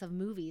premonitions of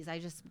movies, I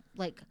just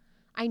like,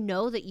 I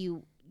know that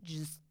you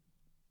just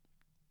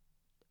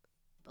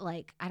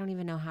like, I don't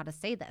even know how to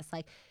say this.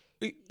 Like,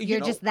 you're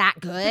just that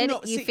good.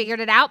 You figured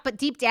it out. But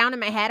deep down in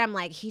my head, I'm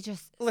like, he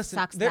just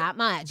sucks that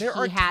much. He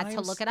had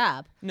to look it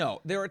up.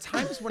 No, there are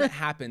times when it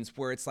happens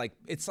where it's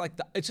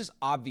just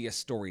obvious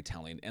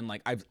storytelling, and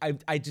like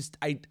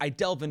I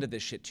delve into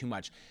this shit too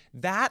much.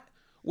 That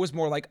was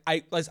more like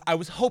I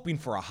was hoping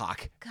for a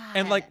hawk,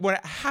 and like when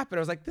it happened,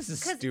 I was like, this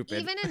is stupid.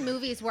 Even in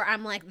movies where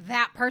I'm like,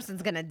 that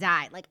person's gonna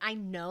die, like I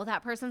know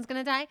that person's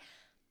gonna die.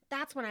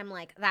 That's when I'm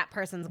like, that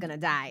person's going to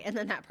die. And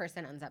then that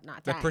person ends up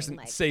not dying. That person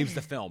saves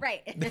the film.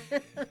 Right.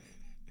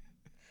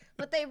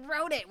 But they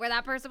wrote it where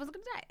that person was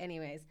going to die.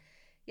 Anyways.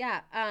 Yeah.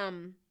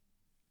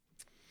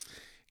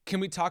 Can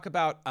we talk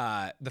about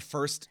the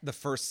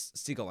first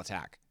seagull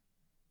attack?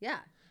 Yeah.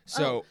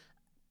 So.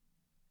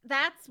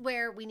 That's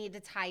where we need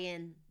to tie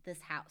in this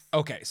house.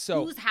 Okay.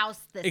 So. Whose house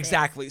this is.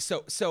 Exactly.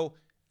 So.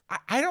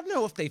 I don't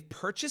know if they've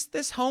purchased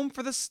this home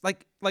for this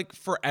like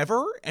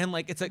forever, and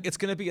like it's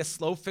gonna be a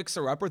slow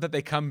fixer upper that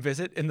they come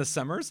visit in the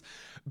summers.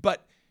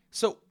 But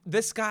so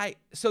this guy,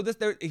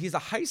 he's a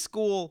high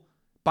school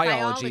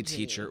biology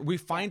teacher. We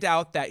find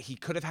out that he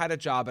could have had a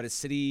job at a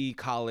city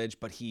college,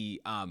 but he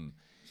had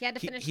to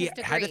finish his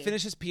degree. Had to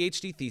finish his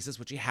PhD thesis,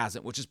 which he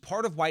hasn't, which is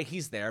part of why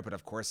he's there. But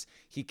of course,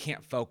 he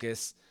can't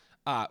focus.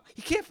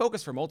 He can't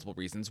focus for multiple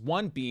reasons.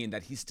 One being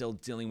that he's still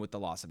dealing with the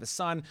loss of his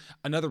son.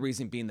 Another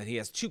reason being that he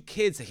has 2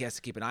 kids that he has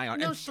to keep an eye on.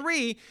 And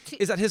 3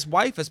 is that his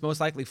wife is most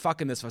likely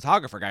fucking this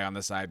photographer guy on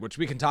the side, which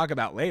we can talk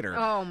about later.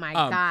 Oh my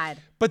God.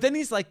 But then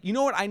he's like, you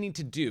know what I need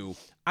to do?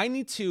 I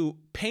need to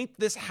paint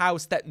this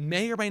house that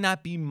may or may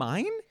not be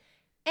mine.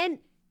 And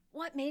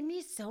what made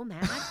me so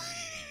mad?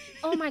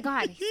 Oh my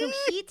God. So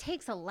he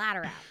takes a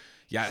ladder out.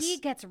 Yes. He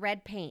gets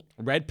red paint.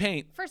 Red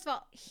paint. First of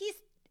all,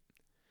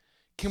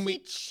 Can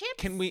we?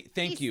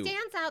 Thank you. He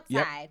stands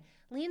outside,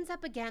 leans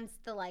up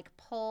against the like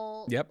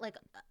pole, like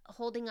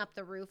holding up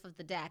the roof of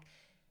the deck,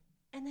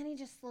 and then he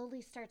just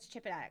slowly starts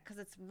chipping at it because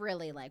it's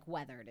really like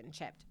weathered and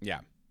chipped.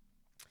 Yeah.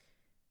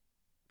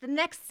 The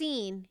next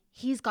scene,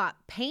 he's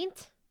got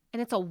paint,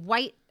 and it's a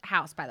white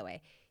house, by the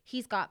way.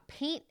 He's got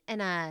paint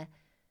and a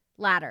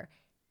ladder,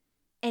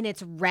 and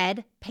it's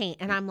red paint,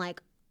 and I'm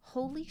like,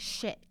 holy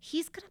shit,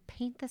 he's gonna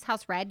paint this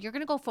house red. You're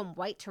gonna go from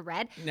white to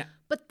red,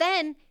 but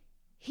then.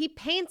 He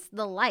paints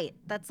the light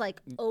that's like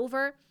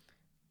over.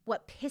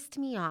 What pissed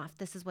me off,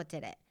 this is what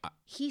did it.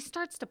 He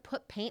starts to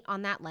put paint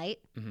on that light.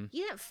 Mm-hmm.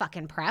 You didn't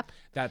fucking prep.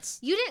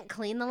 You didn't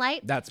clean the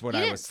light. That's what you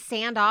I didn't was.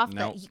 Sand off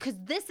because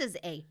this is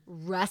a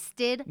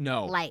rusted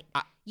light.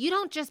 You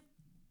don't just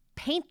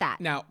paint that.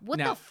 What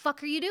the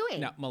fuck are you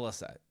doing? Now,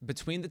 Melissa,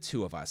 between the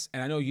 2 of us,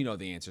 and I know you know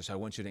the answer, so I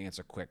want you to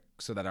answer quick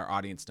so that our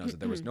audience knows that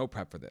there was no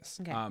prep for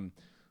this. Okay.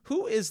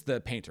 Who is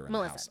the painter in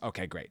Melissa. the house?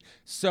 Okay, great.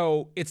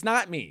 So it's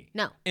not me.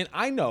 No. And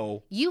I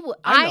know.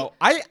 I know.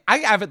 I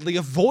avidly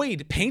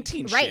avoid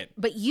painting shit. Right.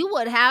 But you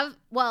would have,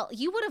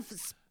 you would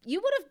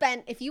have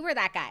been, if you were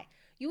that guy,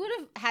 you would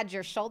have had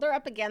your shoulder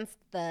up against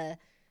the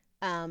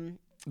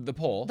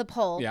pole. The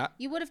pole. Yeah.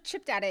 You would have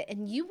chipped at it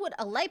and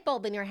a light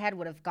bulb in your head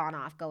would have gone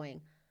off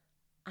going,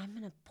 I'm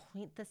going to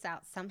point this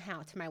out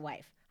somehow to my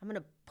wife. I'm going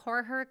to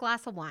pour her a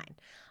glass of wine.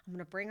 I'm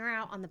going to bring her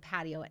out on the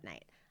patio at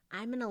night.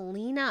 I'm going to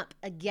lean up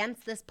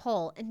against this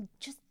pole and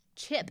just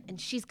chip, and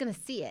she's going to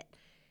see it.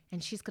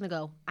 And she's going to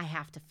go, I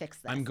have to fix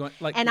this.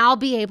 And I'll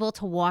be able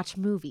to watch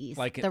movies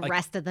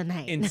rest of the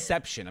night.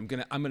 Inception. I'm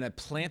going to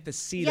plant the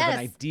seed of an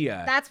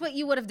idea. That's what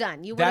you would have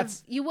done. You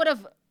would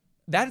have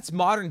That's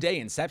modern day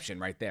Inception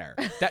right there.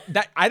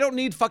 That I don't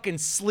need fucking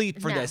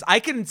sleep for this. I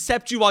can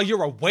incept you while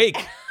you're awake.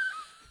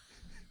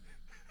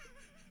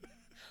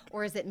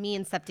 Or is it me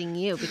incepting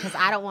you because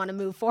I don't want to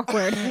move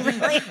forward?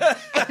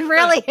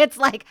 Really, it's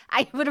like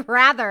I would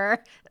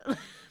rather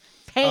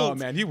paint. Oh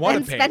man, you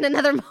want to paint? Spend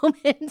another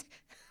moment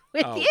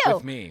with you.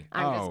 With me.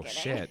 I'm just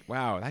kidding. Shit!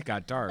 Wow, that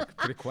got dark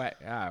pretty quick.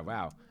 Yeah,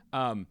 wow.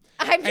 I'm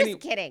just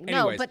kidding.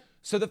 Anyways, No, but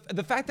so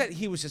the fact that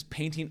he was just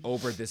painting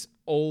over this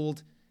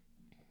old,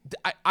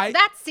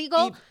 that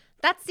seagull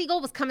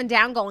was coming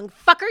down going,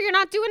 fucker, you're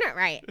not doing it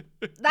right.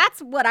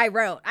 That's what I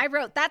wrote. I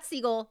wrote that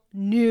seagull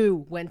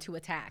knew when to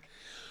attack.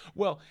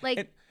 Well,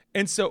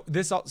 and so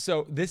this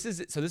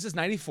is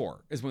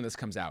 94 is when this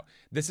comes out.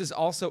 This is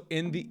also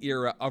in the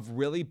era of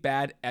really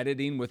bad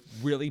editing with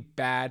really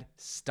bad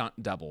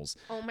stunt doubles.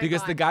 Oh my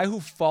because God. The guy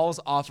who falls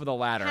off of the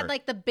ladder had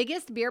like the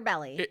biggest beer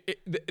belly.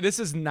 This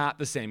is not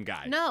the same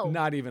guy. No.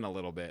 Not even a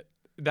little bit.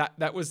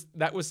 That was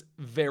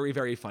very,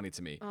 very funny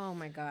to me. Oh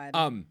my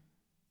God.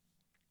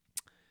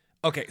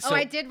 Okay, so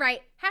I did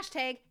write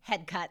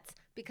 #head cuts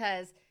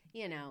because,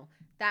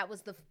 that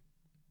was the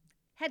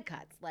head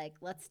cuts. Like,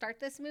 let's start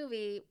this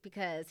movie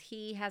because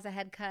he has a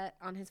head cut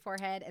on his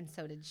forehead and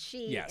so did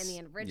she in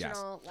the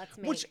original.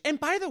 Yes. And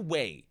by the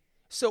way,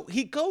 so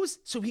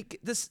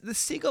the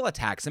seagull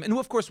attacks him. And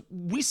of course,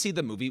 we see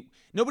the movie.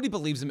 Nobody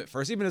believes him at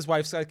first. Even his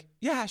wife's like,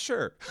 yeah,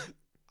 sure.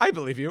 I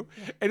believe you.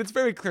 Yeah. And it's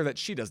very clear that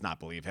she does not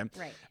believe him.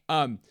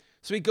 Right.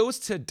 So he goes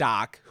to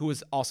Doc, who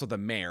is also the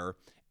mayor,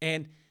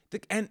 and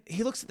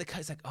he looks at the cut.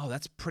 He's like, oh,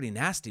 that's pretty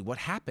nasty. What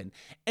happened?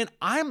 And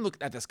I'm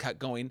looking at this cut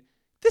going,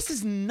 this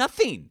is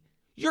nothing.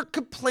 You're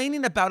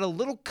complaining about a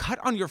little cut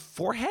on your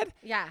forehead?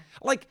 Yeah.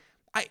 Like,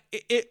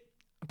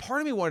 part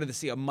of me wanted to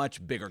see a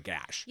much bigger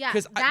gash. Yeah.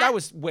 Because that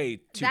was way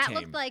too tame. That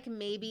looked like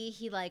maybe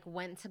he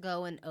went to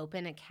go and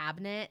open a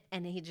cabinet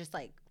and he just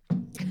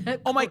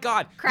oh my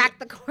God. Cracked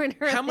the corner.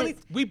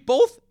 We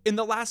both in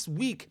the last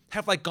week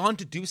have gone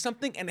to do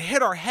something and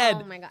hit our head.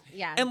 Oh my God.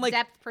 Yeah. And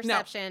depth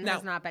perception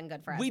has not been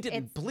good for us. We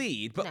didn't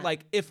bleed,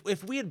 but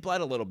if we had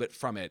bled a little bit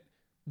from it,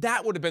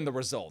 that would have been the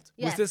result.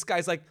 Yes. Was this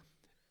guy's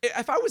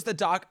if I was the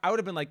doc, I would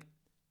have been like,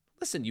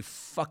 listen, you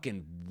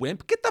fucking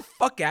wimp, get the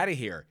fuck out of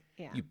here.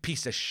 Yeah. You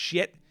piece of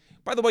shit.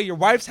 By the way, your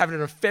wife's having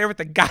an affair with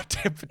the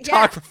goddamn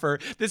photographer.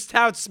 Yeah. This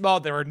town's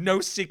small. There are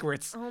no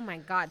secrets. Oh my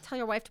God. Tell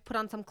your wife to put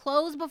on some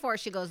clothes before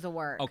she goes to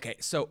work. Okay,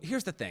 so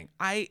here's the thing.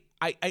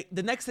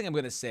 The next thing I'm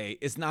going to say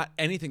is not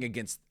anything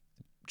against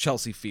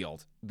Chelsea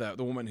Field, the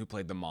woman who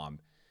played the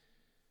mom.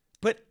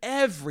 But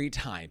every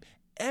time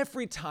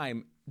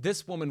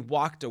this woman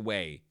walked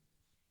away,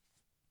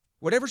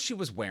 whatever she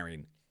was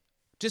wearing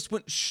just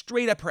went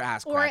straight up her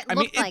ass crack. Or it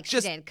looked like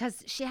she did,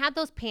 because she had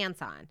those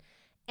pants on,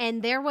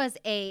 and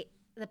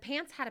the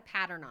pants had a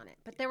pattern on it,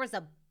 but there was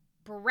a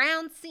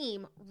brown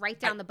seam right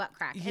down the butt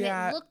crack, and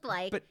it looked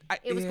like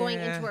it was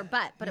going into her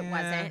butt, but it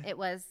wasn't. It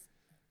was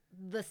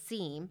the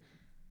seam.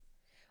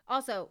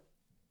 Also,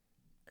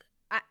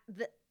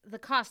 the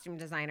costume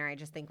designer, I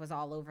just think, was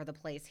all over the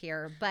place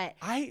here, but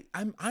I'm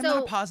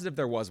not positive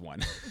there was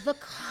one.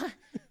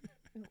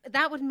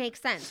 That would make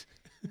sense.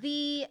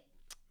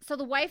 So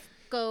the wife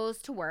goes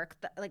to work,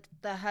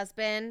 the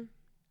husband.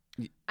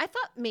 I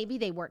thought maybe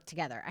they worked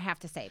together, I have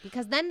to say,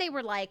 because then they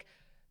were like,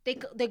 they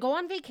go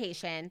on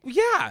vacation.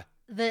 Yeah.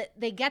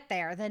 They get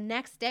there the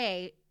next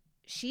day.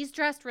 She's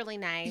dressed really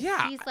nice.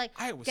 Yeah. He's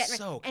I was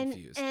so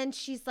confused. And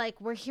she's like,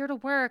 we're here to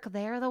work.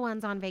 They're the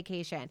ones on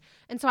vacation.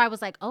 And so I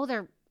was like, oh,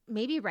 they're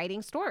maybe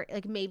writing story.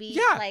 Like maybe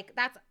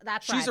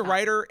that's she's a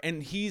writer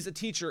and he's a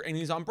teacher and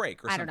he's on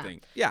break or something. Don't know.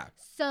 Yeah.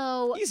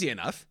 So easy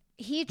enough.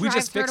 He drives we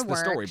just her fixed to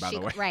work. The story, by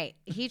the way. Right.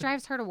 He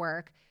drives her to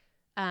work.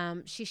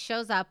 She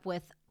shows up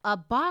with a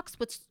box,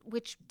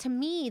 which to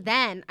me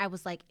then I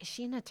was like, is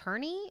she an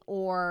attorney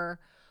or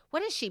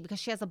what is she? Because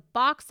she has a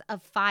box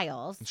of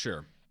files.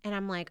 Sure. And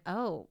I'm like,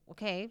 oh,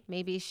 okay,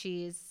 maybe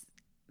she's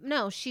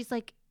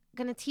like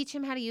gonna teach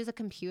him how to use a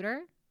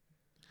computer.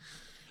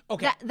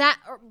 Okay.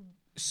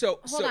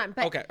 Hold on.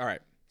 But, okay. All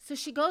right. So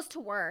she goes to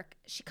work.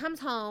 She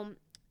comes home.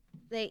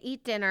 They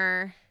eat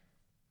dinner.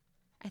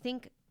 I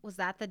think. Was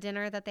that the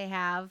dinner that they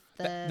have?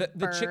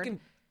 The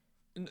chicken.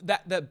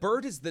 The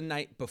bird is the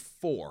night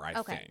before,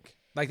 I think.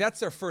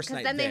 That's their first night.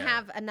 Because then they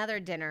have another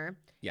dinner.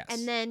 Yes.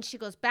 And then she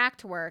goes back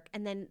to work,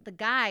 and then the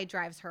guy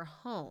drives her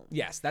home.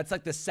 Yes, that's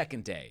the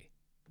second day.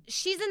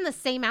 She's in the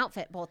same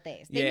outfit both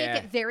days. They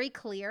make it very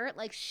clear,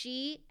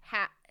 she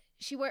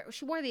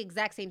wore the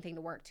exact same thing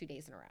to work 2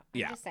 days in a row.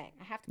 I'm just saying.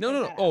 I have to.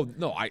 No. Oh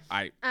no,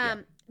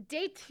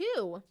 Day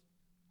 2.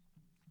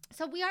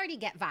 So we already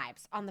get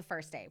vibes on the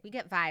first day. We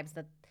get vibes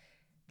that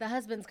the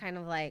husband's kind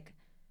of like,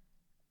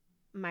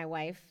 my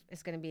wife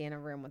is going to be in a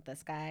room with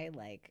this guy,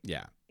 like,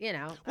 Yeah. you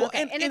know. Well,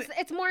 okay. and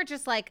it's more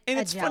just like And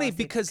a it's funny jealousy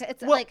because thing.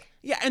 It's well, like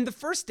yeah, and the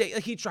first date,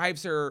 like he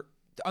drives her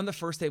on the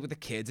first date with the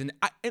kids, and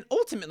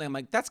ultimately I'm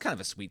like, that's kind of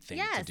a sweet thing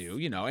to Yes. do,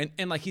 you know,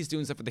 and like he's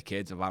doing stuff with the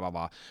kids and blah blah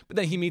blah. But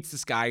then he meets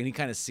this guy and he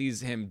kind of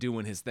sees him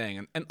doing his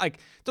thing, and like,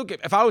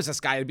 if I was this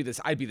guy,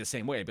 I'd be the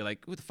same way. I'd be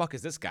like, who the fuck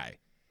is this guy?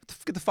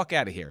 Get the fuck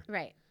out of here.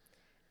 right.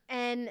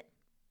 And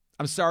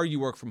I'm sorry you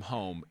work from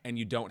home and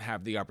you don't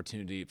have the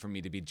opportunity for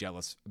me to be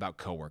jealous about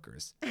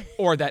coworkers,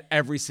 or that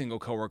every single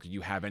coworker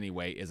you have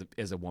anyway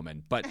is a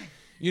woman. But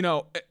you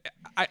know,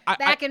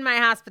 back in my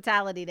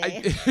hospitality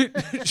day.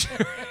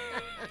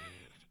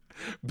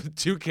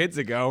 2 kids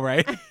ago,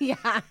 right?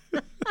 Yeah.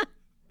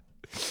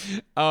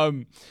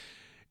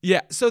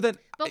 Yeah. So then,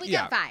 But we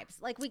yeah, get vibes.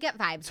 Like we get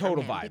vibes.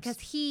 Total from him vibes. Because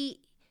he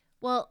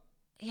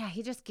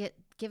just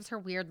gives her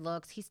weird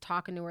looks. He's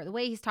talking to her the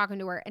way he's talking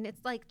to her, and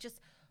it's like, just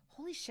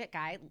holy shit,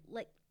 guy.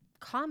 Like,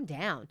 calm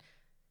down.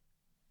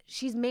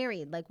 She's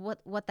married. Like,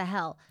 what the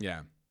hell?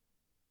 yeah.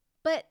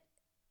 But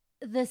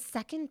the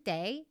second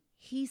day,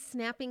 he's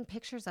snapping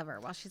pictures of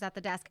her while she's at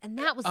the desk, and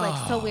that was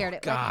like so Oh, weird.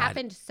 It like God.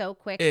 happened so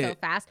quick, so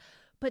fast.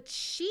 But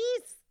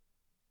she's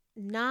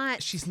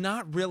not She's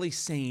not really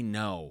saying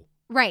no.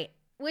 right,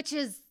 which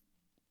is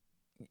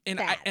And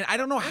bad. I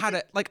don't know how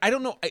to, like, I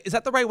don't know, is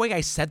that the right way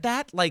I said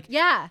that? Like,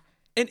 yeah.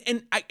 And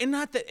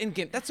not that, and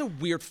again, that's a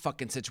weird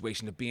fucking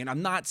situation to be in.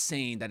 I'm not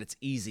saying that it's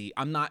easy.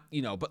 I'm not,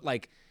 you know, but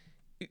like,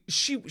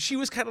 she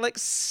was kind of like,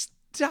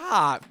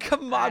 stop,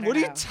 come on, don't what are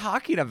you know.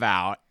 talking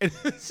about? And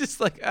it's just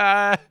like,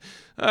 I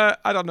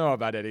don't know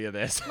about any of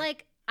this.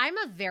 Like, I'm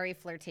a very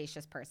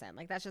flirtatious person.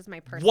 Like, that's just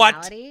my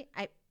personality.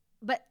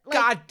 But like,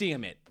 God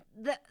damn it.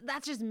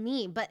 that's just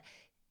me. But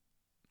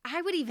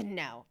I would even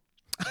know.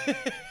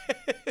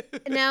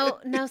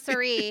 No,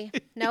 siree.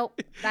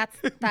 Nope. That's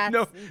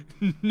no,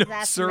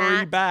 that's sorry,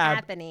 not bad.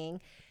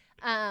 happening.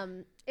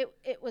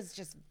 It was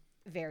just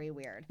very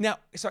weird. Now,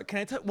 sorry, can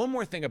I tell one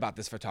more thing about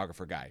this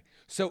photographer guy?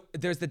 So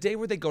there's the day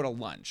where they go to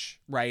lunch,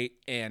 right?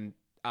 And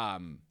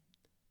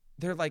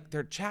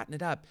they're chatting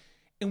it up.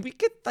 And we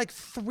get like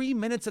 3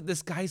 minutes of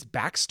this guy's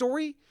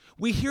backstory.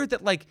 We hear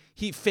that like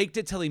he faked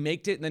it till he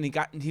maked it, and then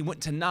he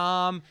went to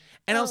Nam.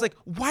 And I was like,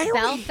 why are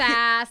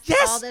Belfast, we?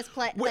 Yes. all this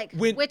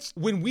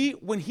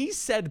When he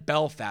said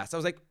Belfast, I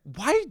was like,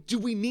 why do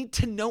we need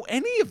to know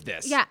any of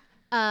this? Yeah.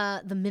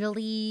 The Middle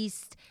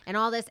East and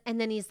all this. And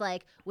then he's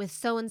like, with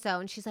so-and-so.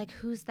 And she's like,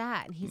 who's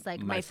that? And he's like,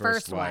 my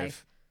first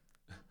wife.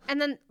 And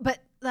then, but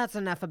that's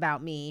enough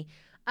about me.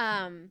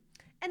 And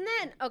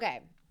then, okay.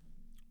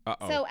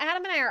 Uh-oh. So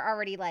Adam and I are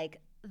already like,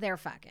 they're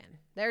fucking.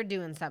 They're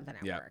doing something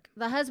at work.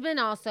 The husband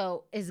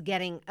also is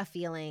getting a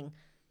feeling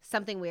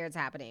something weird's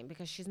happening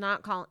because she's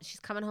not calling. She's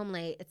coming home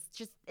late. It's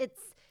just,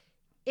 it's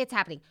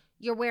happening.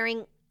 You're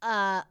wearing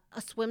a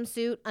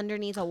swimsuit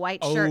underneath a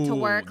white shirt to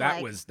work.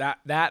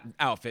 That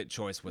outfit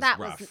choice was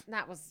rough.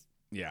 That was.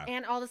 Yeah.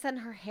 And all of a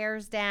sudden her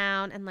hair's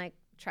down and like,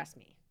 trust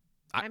me.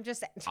 I'm just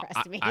saying,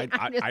 trust me.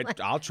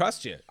 I'll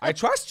trust you. I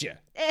trust you.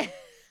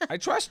 I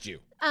trust you.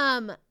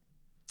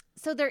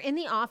 So they're in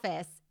the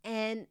office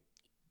and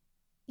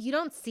you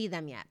don't see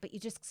them yet, but you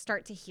just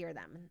start to hear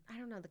them. And I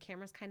don't know, the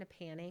camera's kind of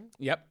panning.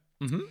 Yep.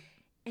 Mm-hmm.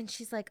 And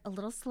she's like, a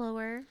little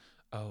slower.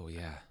 Oh,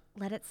 yeah.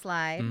 Let it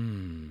slide.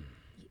 Mm.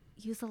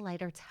 Use a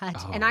lighter touch.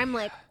 Oh, and I'm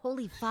like,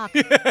 holy fuck.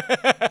 This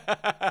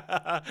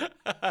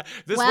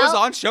was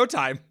on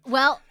Showtime.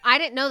 Well, I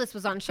didn't know this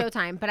was on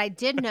Showtime, but I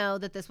did know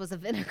that this was a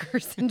Vinegar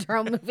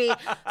Syndrome movie.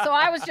 So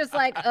I was just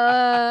like,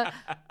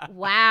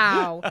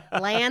 wow.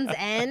 Land's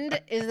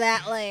End? Is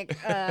that like,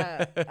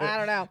 I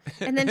don't know.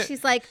 And then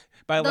she's like,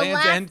 by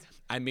Land's End,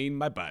 I mean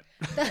my butt.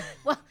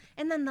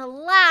 And then the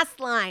last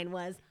line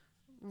was,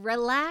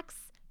 relax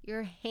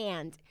your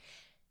hand.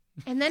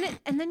 And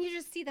then you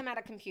just see them at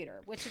a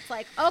computer, which it's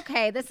like,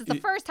 okay, this is the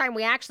first time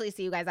we actually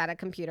see you guys at a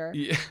computer.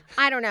 Yeah.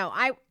 I don't know.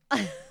 I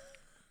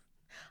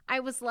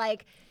was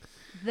like,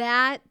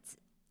 that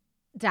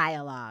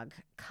dialogue,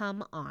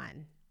 come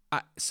on.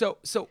 So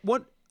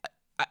what?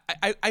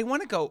 I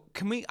want to go.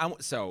 Can we?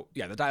 So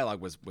yeah, the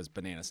dialogue was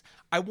bananas.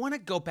 I want to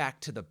go back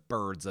to the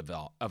birds of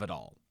it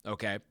all.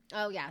 Okay.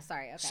 Oh yeah,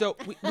 sorry. Okay. So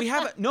we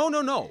have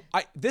no.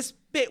 This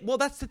bit. Well,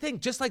 that's the thing.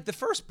 Just like the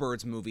first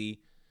Birds movie,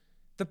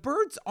 the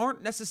birds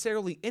aren't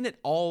necessarily in it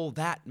all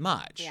that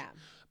much. Yeah.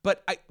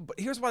 But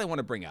here's what I want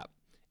to bring up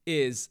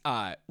is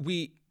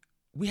we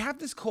have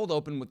this cold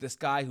open with this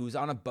guy who's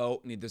on a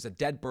boat and there's a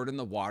dead bird in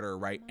the water,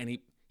 right? And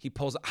he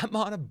pulls, I'm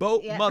on a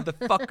boat,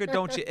 motherfucker,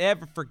 don't you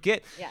ever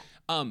forget. Yeah.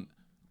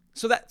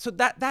 So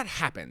that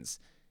happens.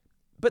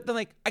 But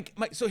then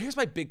so here's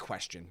my big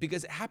question,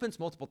 because it happens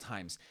multiple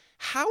times.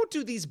 How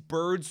do these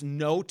birds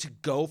know to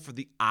go for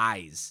the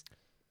eyes?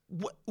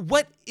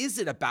 What is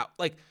it about?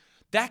 Like,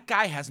 that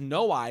guy has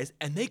no eyes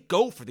and they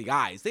go for the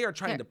eyes. They are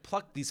trying to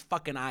pluck these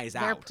fucking eyes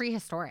out. They're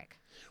prehistoric.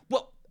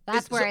 Well,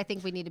 that's where I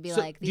think we need to be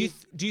like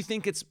these. Do you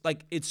think it's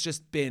like it's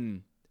just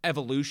been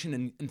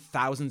evolution in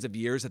thousands of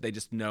years that they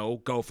just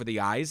go for the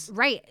eyes?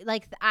 Right.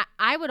 Like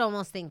I would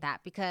almost think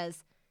that,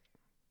 because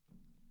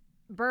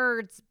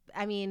birds,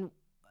 I mean,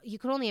 you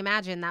could only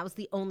imagine that was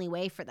the only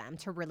way for them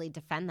to really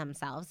defend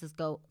themselves is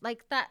go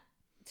like that,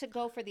 to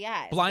go for the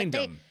eyes. Blind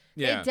But them.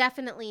 Yeah.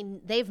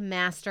 they've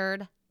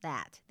mastered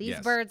that. These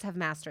Yes. birds have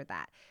mastered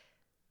that.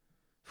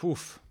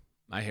 Oof.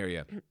 I hear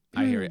you.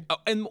 I hear you. Oh,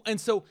 and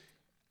so,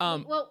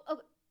 Well,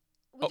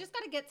 we just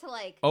got to get to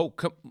like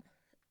come.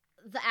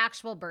 the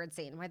actual bird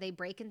scene where they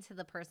break into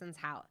the person's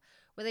house,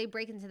 where they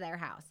break into their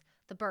house.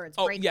 The birds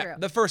Oh, break yeah. through.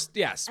 The first,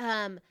 yes.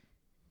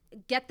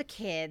 Get the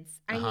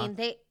kids. I Uh-huh.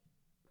 mean,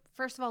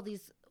 first of all,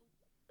 these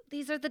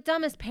are the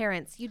dumbest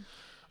parents.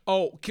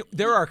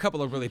 There are a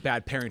couple of really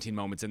bad parenting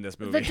moments in this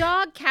movie. The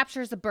dog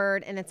captures a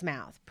bird in its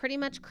mouth, pretty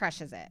much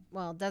crushes it.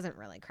 Well, doesn't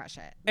really crush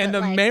it. And but,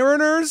 the like,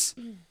 Mariners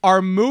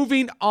are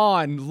moving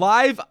on.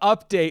 Live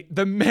update.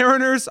 The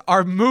Mariners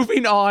are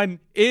moving on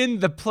in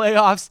the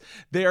playoffs.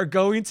 They are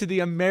going to the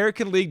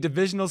American League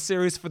Divisional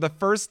Series for the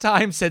first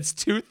time since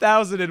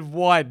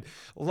 2001.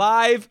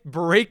 Live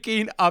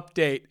breaking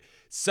update.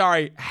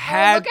 Sorry, look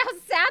how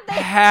sad they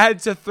had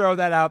to throw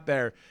that out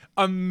there.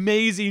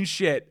 Amazing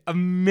shit.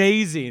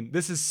 Amazing.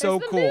 This is so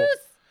There's the cool. moose.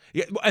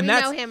 Yeah, and We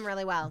that's know him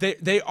really well.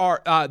 They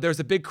are. There's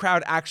a big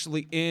crowd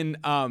actually in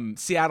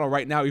Seattle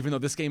right now, even though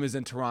this game is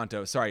in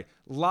Toronto. Sorry.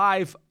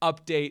 Live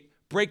update.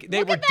 They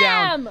Look were at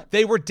down. them.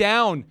 They were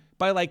down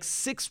by like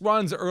 6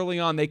 runs early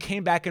on. They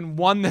came back and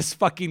won this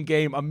fucking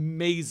game.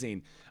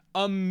 Amazing.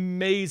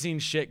 Amazing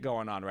shit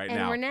going on right and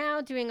now. we're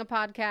now doing a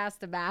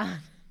podcast about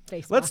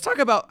baseball. Let's talk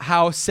about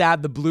how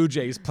sad the Blue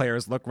Jays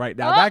players look right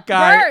now. Oh, That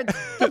guy. birds.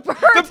 The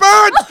birds. The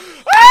birds.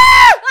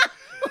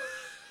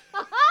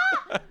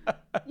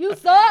 You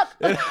suck.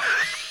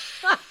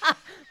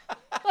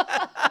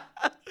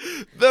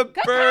 The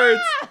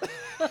birds.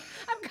 I'm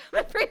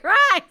coming for your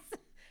eyes.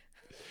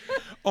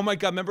 Oh my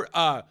God! Remember,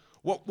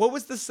 what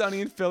was the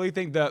Sunny and Philly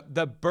thing?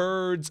 The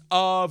birds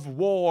of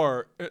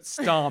war.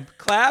 Stomp,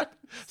 clap,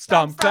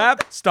 stomp,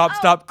 clap, stop,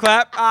 stop,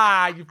 clap.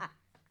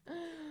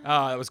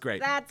 That was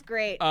great. That's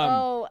great.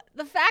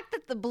 The fact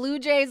that the Blue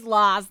Jays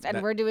lost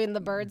and we're doing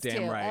the birds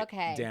Damn too. right.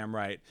 Okay. Damn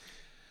right.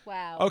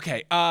 Wow.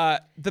 Okay.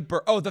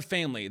 The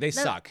family. They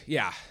suck.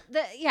 Yeah.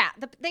 They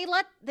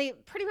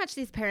pretty much,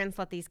 these parents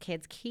let these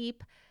kids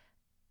keep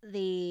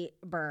the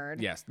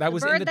bird. Yes, that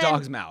was in bird the then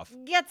dog's mouth.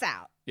 Gets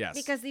out. Yes.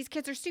 Because these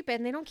kids are stupid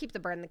and they don't keep the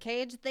bird in the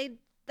cage.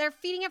 They're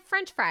feeding it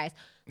French fries.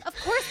 Of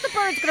course the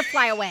bird's gonna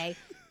fly away.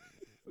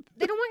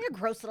 They don't want your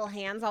gross little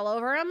hands all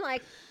over him.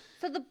 Like,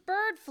 so the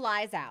bird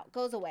flies out,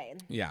 goes away.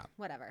 And Yeah.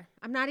 whatever.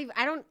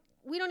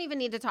 We don't even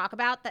need to talk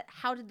about that.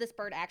 How did this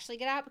bird actually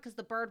get out? Because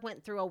the bird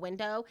went through a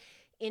window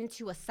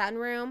into a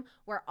sunroom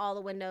where all the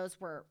windows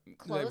were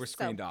closed. They were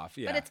screened off.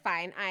 Yeah. But it's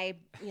fine. I,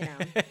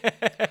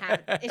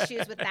 have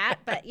issues with that.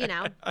 But,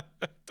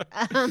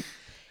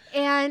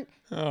 and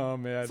Oh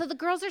man. so the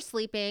girls are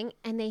sleeping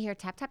and they hear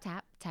tap, tap,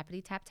 tap,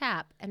 tappity, tap,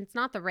 tap. And it's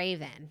not the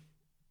raven,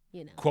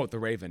 Quote the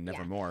Raven,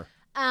 nevermore.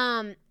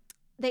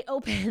 They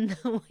open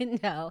the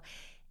window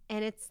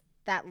and it's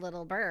that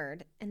little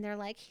bird. And they're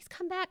like, he's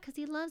come back because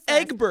he loves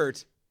us.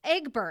 Egbert.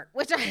 Egbert,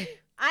 which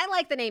I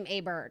like the name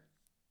A-Bird.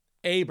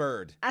 A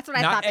bird. That's what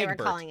I Not thought they were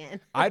Egbert. calling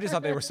it. I just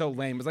thought they were so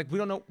lame. It was like, we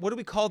don't know. What do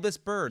we call this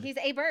bird? He's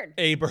A-Bird.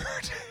 A bird.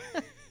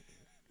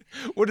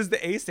 What does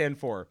the A stand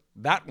for?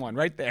 That one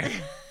right there.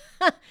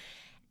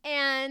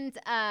 And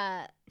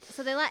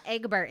so they let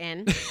Egbert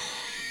in,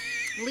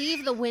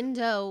 leave the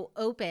window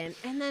open,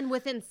 and then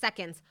within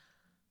seconds,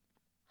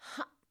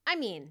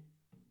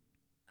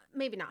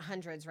 maybe not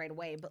hundreds right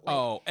away, but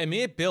like,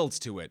 it builds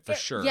to it for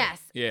sure.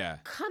 yes. Yeah.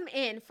 come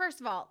in.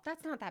 First of all,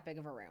 that's not that big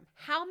of a room.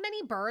 How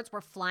many birds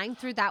were flying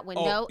through that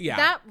window? yeah.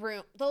 That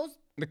room,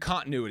 The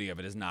continuity of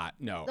it is not.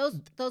 No.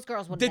 those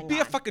girls would have There'd been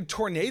be a gone. fucking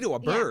tornado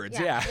of birds.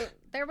 Yeah.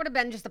 There would have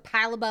been just a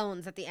pile of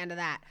bones at the end of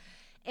that.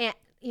 And,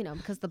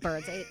 because the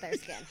birds ate their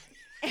skin.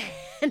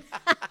 And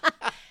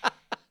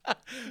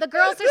the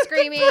girls are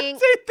screaming.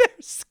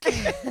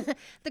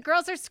 The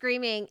girls are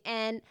screaming,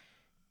 and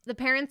the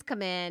parents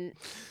come in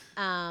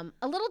a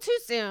little too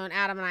soon.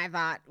 Adam and I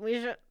thought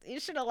you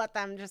should have let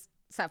them just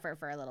suffer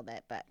for a little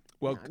bit, but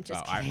Well, no, I'm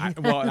just kidding.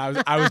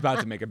 I was about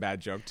to make a bad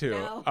joke too.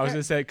 No. I was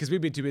gonna say because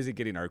we'd be too busy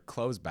getting our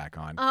clothes back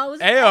on. Oh,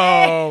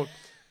 Ayo.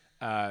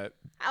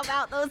 how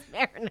about those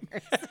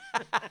Mariners?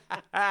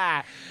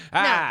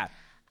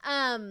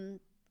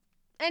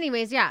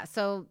 Anyways, yeah.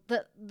 So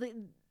the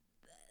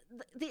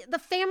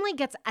family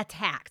gets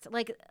attacked,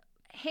 like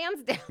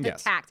hands down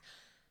Yes. attacked.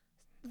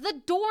 The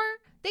door,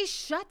 they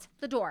shut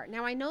the door.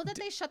 Now I know that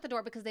they shut the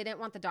door because they didn't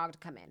want the dog to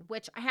come in,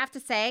 which I have to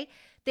say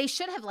they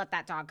should have let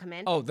that dog come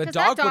in. Oh, the 'cause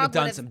dog that would have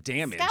done some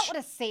damage. Scout would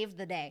have saved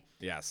the day.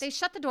 Yes. They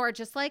shut the door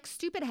just like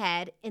Stupid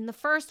Head in the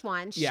first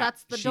one Yeah,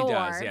 shuts the she door.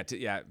 does.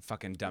 Yeah.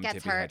 Fucking dumb Gets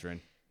Tippy hurt.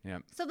 Hedren. Yeah.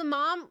 So the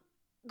mom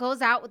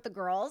goes out with the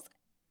girls.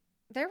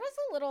 There was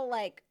a little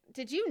like,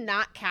 did you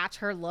not catch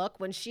her look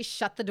when she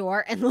shut the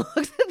door and looked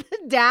at the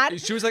dad?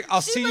 She was like,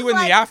 "I'll She see was you in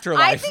like- the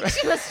afterlife." I think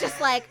she was just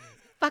like,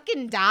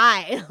 fucking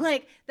die.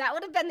 Like, that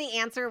would have been the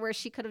answer where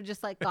she could have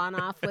just like gone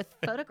off with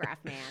Photograph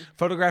Man.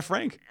 Photograph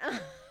Frank.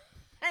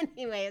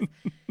 Anyways,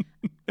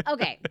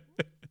 okay.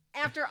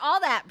 After all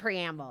that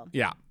preamble,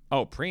 Yeah.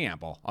 Oh,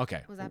 preamble.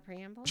 Okay. Was that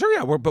preamble? Sure,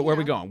 yeah. But where are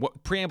we Yeah. going?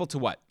 What preamble to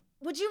what?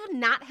 Would you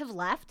not have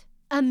left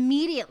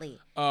immediately?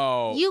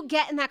 Oh. You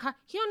get in that car.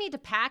 You don't need to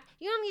pack.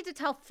 You don't need to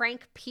tell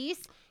Frank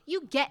peace.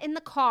 You get in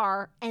the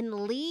car and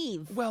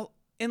leave. Well,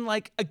 and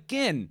like,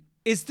 again,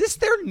 is this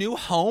their new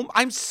home?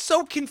 I'm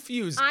so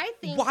confused. I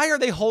think. Why are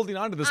they holding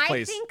on to this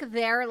place? I think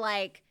they're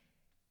like,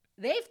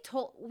 they've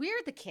told.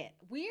 We're the kid.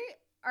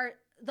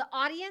 The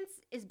audience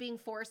is being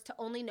forced to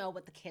only know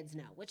what the kids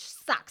know, which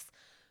sucks.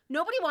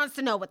 Nobody wants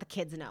to know what the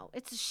kids know.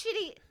 It's a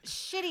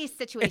shitty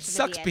situation. It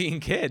sucks to be in. being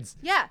kids.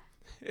 Yeah.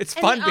 It's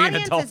And fun the being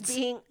audience adults. is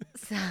being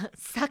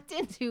sucked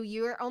into.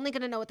 You're only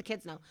going to know what the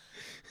kids know.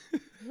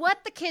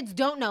 What the kids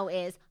don't know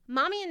is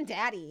mommy and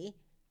daddy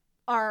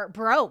are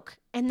broke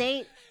and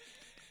they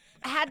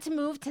had to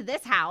move to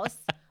this house.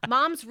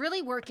 Mom's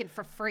really working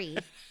for free.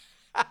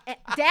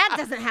 Dad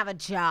doesn't have a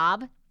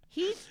job.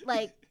 He's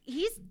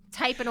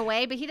typing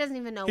away, but he doesn't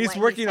even know He's what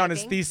working on his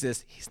typing.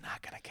 thesis. He's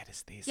not going to get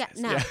his thesis. Yeah,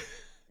 no.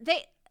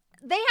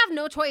 They have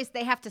no choice.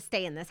 They have to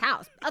stay in this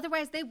house.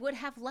 Otherwise, they would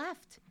have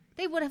left.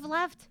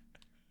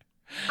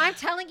 I'm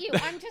telling you,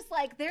 I'm just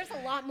like, there's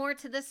a lot more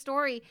to this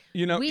story.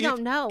 You know, we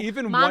don't know.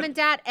 even Mom one- and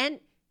dad, and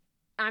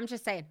I'm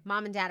just saying,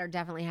 mom and dad are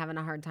definitely having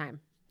a hard time.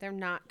 They're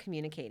not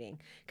communicating.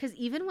 Because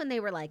even when they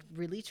were like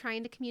really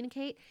trying to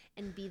communicate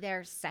and be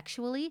there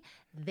sexually,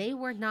 they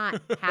were not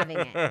having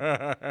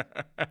it.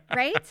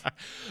 Right?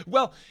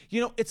 Well, you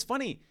know, it's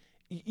funny.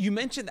 You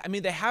mentioned, I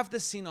mean, they have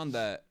this scene on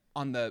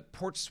the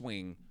porch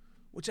swing,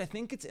 which I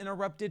think it's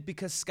interrupted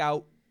because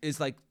Scout is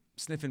like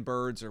sniffing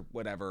birds or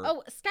whatever.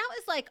 Oh, Scout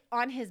is like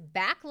on his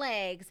back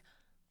legs,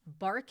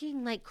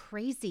 barking like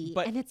crazy,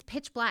 But- and it's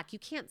pitch black. You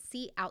can't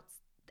see out,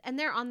 and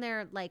they're on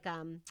their like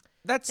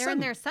That's they're in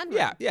their sunroom.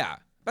 Yeah, yeah.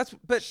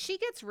 But She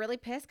gets really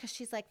pissed because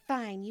she's like,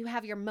 "Fine, you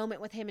have your moment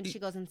with him," and she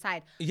goes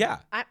inside. yeah.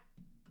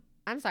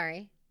 I'm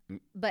sorry,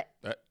 but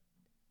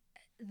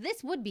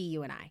this would be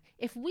you and I.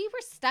 If we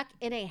were stuck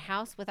in a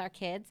house with our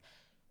kids,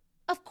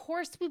 of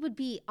course we would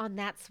be on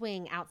that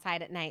swing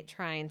outside at night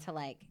trying to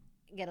like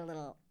get a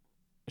little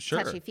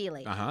Sure.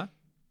 touchy-feely. Uh-huh.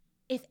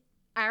 If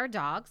our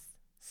dogs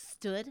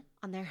stood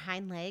on their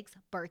hind legs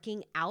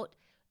barking out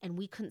and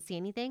we couldn't see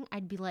anything,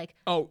 I'd be like,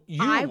 Oh,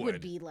 I would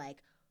be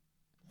like,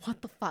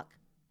 what the fuck,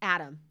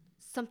 Adam?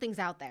 Something's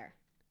out there.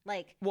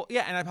 Like, Well,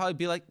 yeah, and I'd probably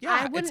be like, I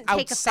yeah, it's wouldn't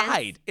take offense.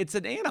 outside. It's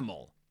an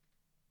animal.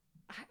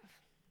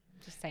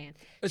 just saying.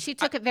 It's- She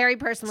took it very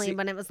personally see,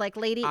 when it was like,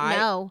 lady, I-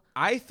 no.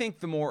 I think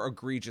the more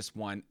egregious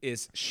one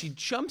is she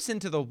jumps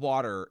into the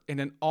water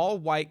in an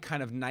all-white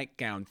kind of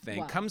nightgown thing,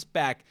 What? comes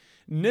back,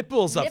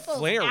 nipples Nipples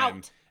a-flaring,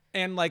 out.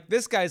 and like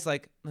this guy's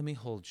like, let me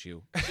hold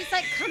you. She's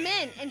like, come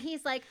in. And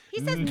he's like, he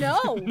says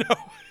no. No.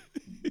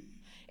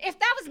 If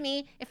that was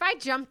me, if I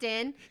jumped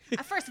in,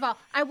 first of all,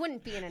 I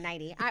wouldn't be in a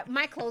nightie.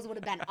 My clothes would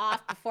have been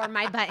off before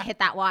my butt hit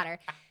that water.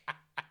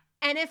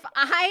 And if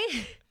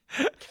I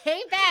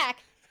came back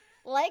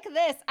like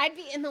this, I'd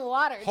be in the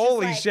water. just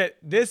Holy like, shit,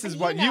 this is you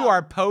what know. you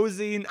are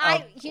posing up.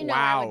 I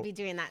Wow. would be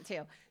doing that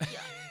too.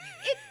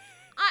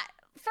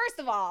 First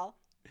of all,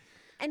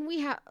 and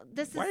we have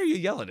this Why is. are you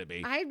yelling at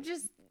me? I'm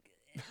just.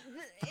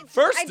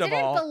 First I of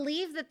didn't all-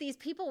 believe that these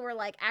people were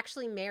like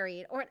actually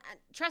married. Or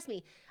trust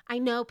me, I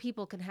know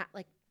people can have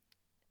like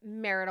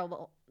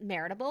marital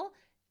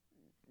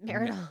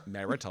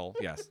Marital,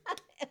 yes.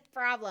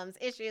 problems,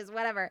 issues,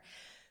 whatever.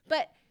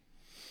 But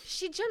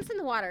she jumps in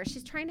the water.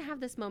 She's trying to have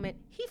this moment.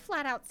 He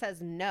flat out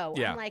says no.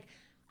 Yeah. I'm like,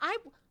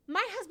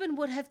 my husband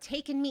would have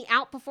taken me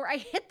out before I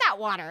hit that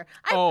water.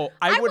 I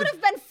I would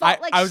have been like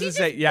I was she gonna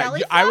say, just yeah,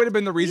 belly I would flopped. have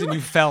been the reason You-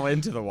 you fell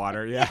into the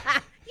water. Yeah. Yeah.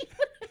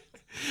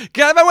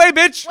 Get out of my way,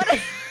 bitch. What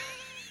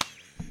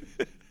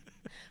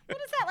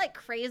is that like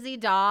crazy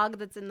dog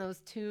that's in those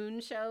Toon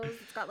shows?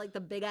 It's got like the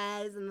big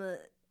eyes and the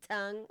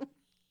tongue.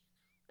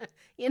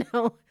 You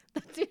know,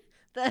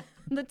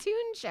 the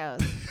Toon shows.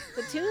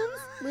 The Toons?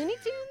 Looney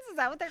Tunes? Is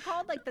that what they're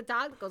called? Like the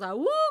dog that goes,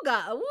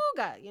 awooga,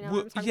 awooga. You know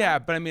what I'm talking yeah,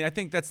 about? but I mean, I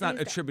think that's not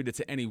Who's that? attributed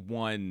to any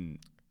one,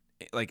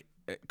 like,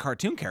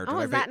 cartoon character. Oh,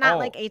 Like, is that they- not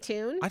like a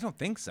Toon? I don't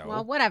think so.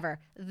 Well, whatever.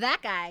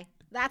 That guy,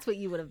 that's what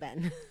you would have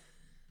been.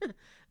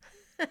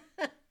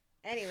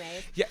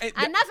 Anyways, yeah.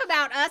 enough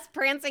about us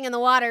prancing in the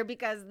water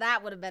because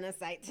that would have been a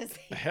sight to see.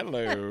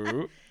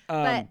 Hello.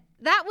 But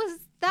that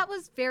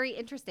was very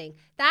interesting.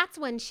 That's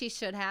when she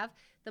should have.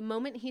 The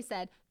moment he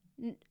said,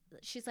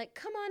 she's like,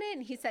 come on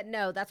in. He said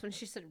no. That's when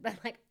she should have been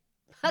like,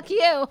 fuck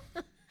you.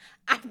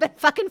 I've been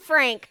fucking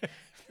Frank.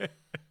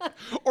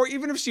 or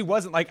even if she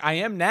wasn't, like, I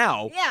am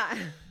now. Yeah.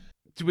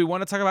 Do we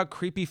want to talk about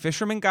creepy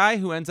fisherman guy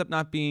who ends up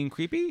not being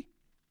creepy?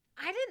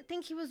 I didn't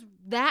think he was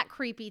that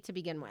creepy to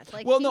begin with.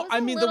 Like, Well, he no, was I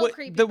a mean little the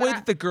creepy, way but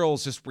that the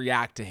girls just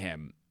react to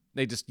him,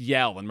 they just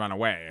yell and run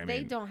away. I they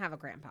mean, don't have a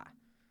grandpa.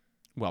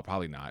 well,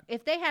 probably not.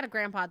 If they had a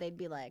grandpa, they'd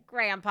be like,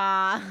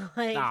 Grandpa,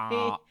 like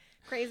Aw.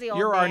 crazy old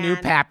You're our new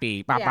man.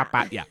 pappy. Ba, Yeah. ba,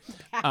 ba. Yeah.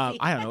 Pappy.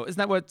 I don't know. Isn't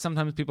that what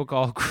sometimes people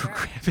call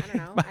I don't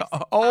know. I said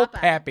Oh, Papa.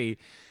 pappy.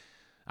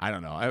 I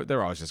don't know.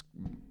 They're always just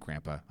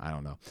grandpa. I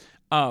don't know.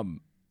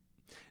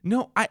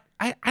 No, I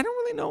don't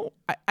really know.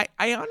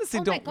 I honestly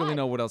Oh my don't really God.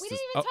 know what else We to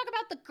didn't even talk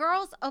about the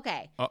girls.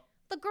 Okay.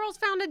 the girls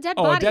found a dead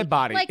Oh, body. a dead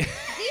body. Like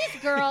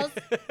these girls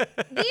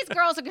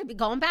are going to be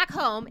going back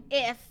home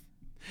if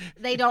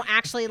they don't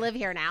actually live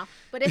here now.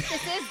 But if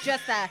this is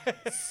just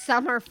a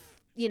summer,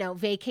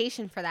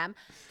 vacation for them,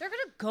 they're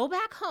going to go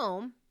back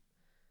home.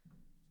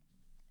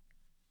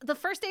 The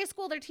first day of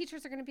school, their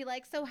teachers are going to be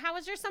like, so how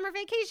was your summer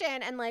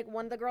vacation? And like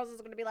one of the girls is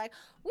going to be like,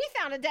 we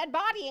found a dead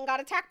body and got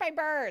attacked by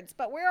birds,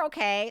 but we're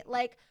okay.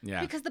 Like,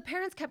 because the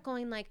parents kept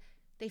going like,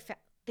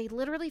 they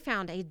literally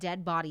found a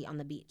dead body on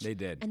the beach. They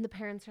did. And the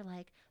parents are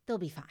like, they'll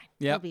be fine.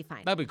 Yeah, they'll be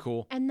fine. That'd be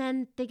cool. And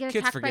then they get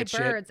Kids attacked by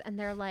forget birds shit. and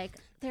they're like,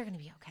 they're going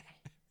to be okay.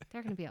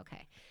 They're going to be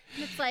okay.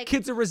 And it's like,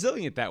 Kids are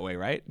resilient that way,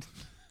 right?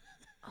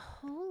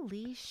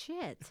 holy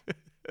shit.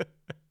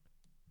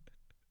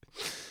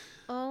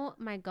 Oh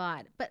my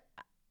God. But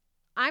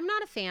I'm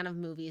not a fan of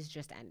movies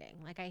just ending.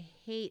 Like I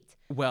hate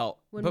when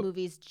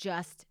movies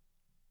just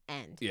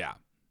end. Yeah.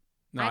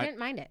 No, I didn't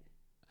mind it.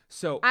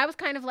 So I was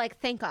kind of like,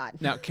 thank God.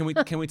 now can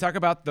we talk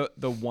about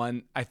the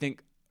one I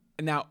think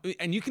now,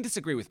 and you can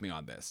disagree with me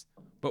on this,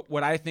 but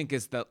what I think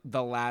is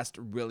the last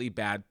really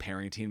bad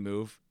parenting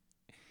move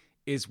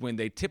is when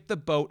they tip the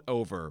boat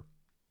over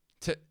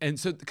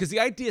because the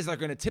idea is they're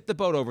going to tip the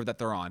boat over that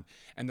they're on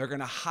and they're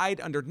going to hide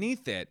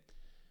underneath it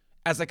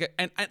as like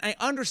and I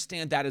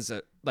understand that as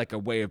a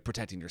way of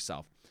protecting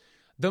yourself.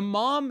 The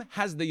mom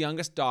has the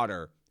youngest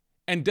daughter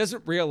and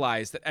doesn't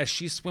realize that as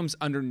she swims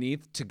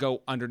underneath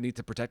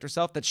to protect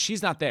herself, that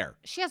she's not there.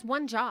 She has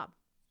one job.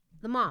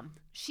 The mom.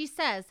 She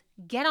says,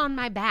 get on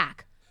my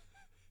back.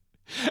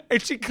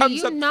 And she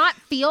comes Do you not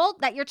feel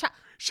that your child...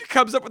 She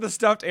comes up with a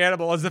stuffed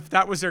animal as if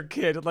that was her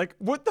kid. Like,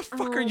 what the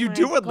fuck are you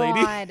doing,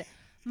 lady?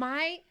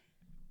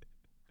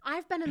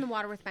 I've been in the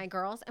water with my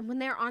girls, and when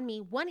they're on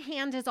me, one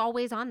hand is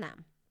always on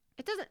them.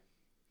 It doesn't...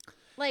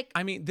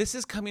 I mean, this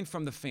is coming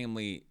from the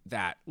family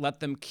that let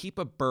them keep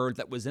a bird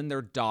that was in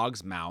their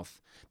dog's mouth,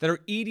 that are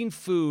eating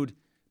food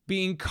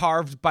being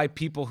carved by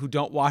people who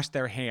don't wash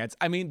their hands.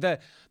 I mean, the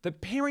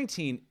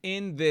parenting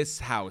in this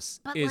house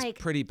is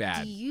pretty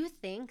bad. Do you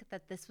think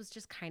that this was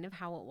just kind of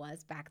how it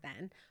was back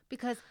then?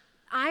 Because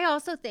I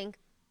also think,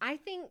 I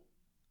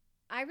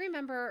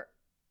remember,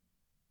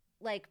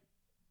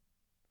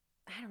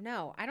 I don't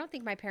know. I don't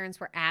think my parents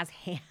were as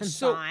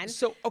hands-on.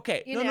 So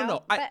okay.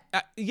 No.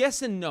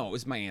 Yes and no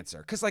is my answer.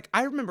 Because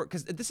I remember,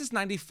 because this is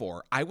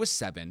 94. I was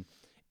 7.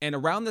 And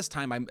around this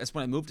time, that's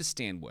when I moved to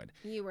Stanwood.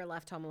 You were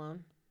left home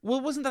alone. Well,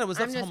 it wasn't that I was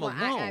left home alone.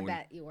 I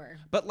bet you were.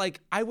 But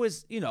I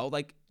was,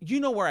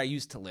 where I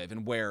used to live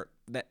and where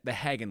the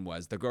Hagen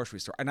was, the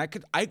grocery store. And I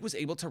was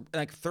able to,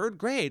 third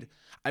grade,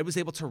 I was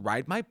able to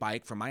ride my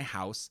bike from my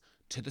house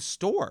to the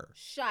store.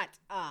 Shut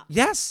up.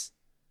 Yes.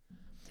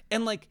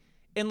 And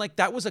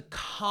that was a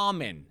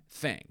common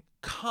thing.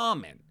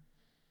 Common.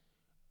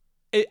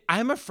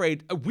 I'm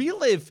afraid we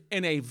live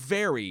in a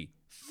very,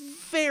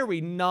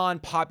 very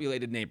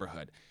non-populated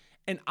neighborhood.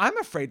 And I'm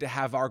afraid to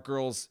have our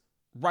girls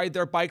ride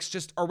their bikes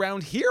just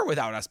around here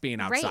without us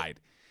being outside. Right.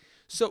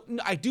 So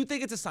I do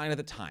think it's a sign of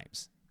the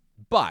times.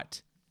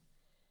 But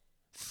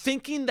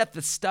thinking that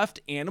the stuffed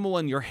animal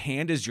in your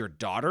hand is your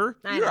daughter,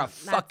 you're a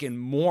fucking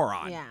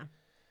moron. Yeah.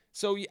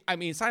 So, I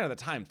mean, sign of the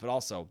times, but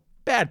also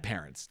bad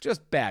parents.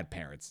 Just bad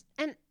parents.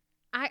 And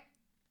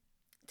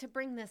to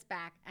bring this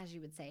back, as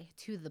you would say,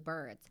 to the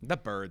birds. The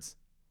birds.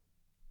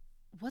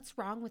 What's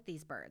wrong with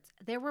these birds?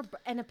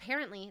 And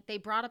apparently they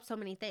brought up so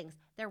many things.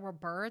 There were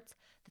birds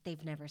that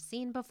they've never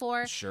seen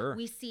before. Sure.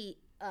 We see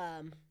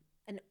an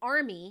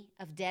army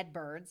of dead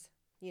birds,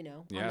 on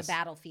the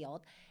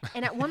battlefield.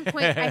 And at one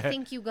point, I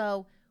think you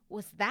go,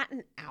 was that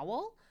an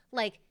owl?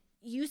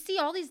 You see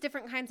all these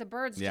different kinds of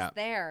birds just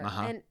there.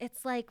 Uh-huh. And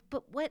it's like,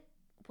 but what?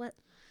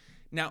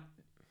 Now,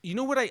 you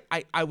know what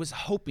I was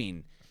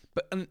hoping,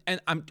 but and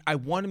I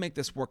want to make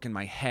this work in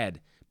my head,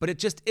 but it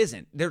just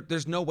isn't.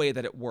 There's no way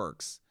that it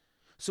works.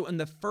 So in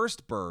the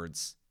first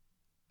Birds,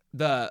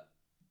 the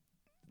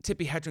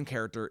Tippi Hedren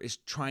character is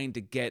trying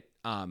to get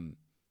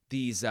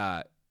these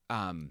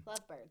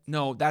lovebirds.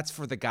 No, that's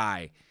for the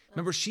guy. Oh.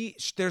 Remember,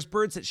 there's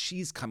birds that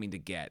she's coming to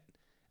get.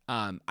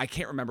 I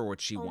can't remember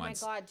what she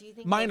wants. Oh my God, do you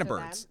think Myna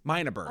birds?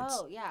 Myna birds.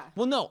 Oh yeah.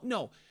 Well,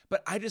 no,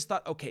 but I just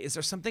thought, okay, is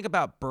there something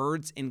about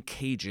birds in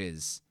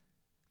cages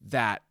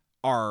that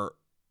are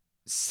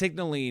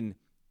signaling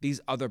these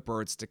other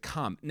birds to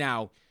come?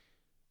 Now,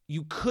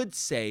 you could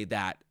say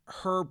that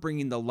her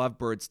bringing the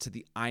lovebirds to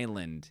the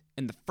island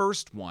in the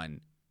first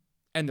one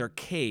and they're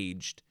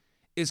caged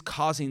is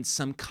causing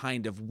some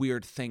kind of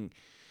weird thing.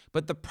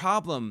 But the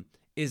problem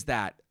is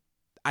that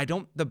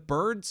the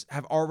birds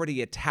have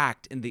already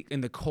attacked in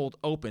the cold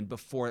open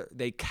before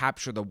they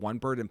capture the one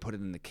bird and put it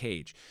in the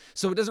cage.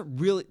 So it doesn't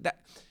really,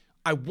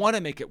 I want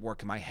to make it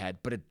work in my head,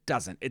 but it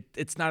doesn't.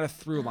 It's not a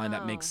through line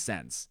that makes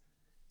sense.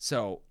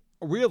 So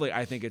really,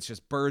 I think it's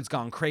just birds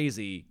gone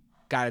crazy.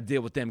 Got to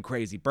deal with them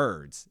crazy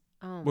birds,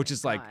 which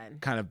is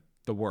kind of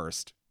the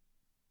worst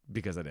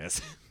because it is.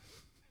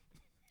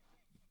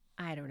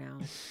 I don't know.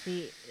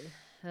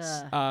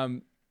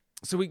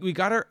 So we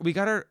got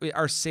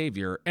our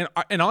savior,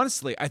 and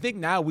honestly, I think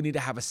now we need to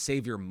have a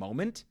savior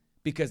moment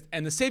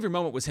and the savior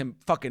moment was him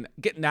fucking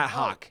getting that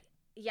hawk.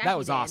 Yeah, that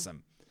was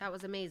awesome. That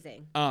was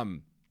amazing.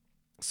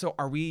 So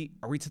are we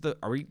to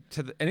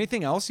the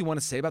anything else you want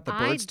to say about the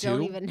Birds 2? I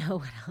don't even know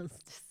what else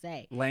to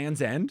say.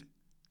 Land's End?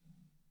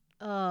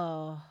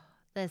 Oh,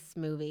 this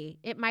movie.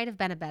 It might have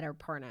been a better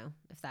porno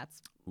if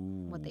that's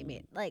what they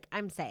made. Like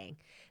I'm saying,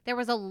 there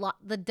was a lot.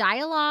 The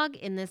dialogue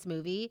in this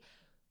movie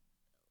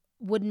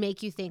would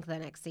make you think the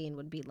next scene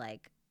would be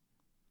like.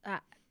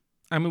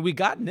 I mean, we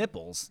got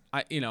nipples.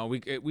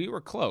 We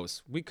were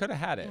close. We could have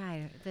had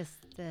it.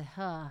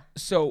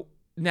 So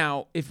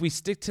now, if we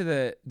stick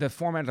to the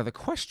format of the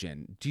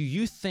question, do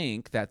you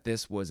think that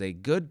this was a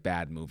good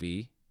bad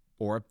movie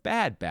or a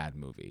bad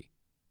movie?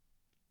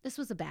 This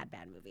was a bad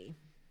movie.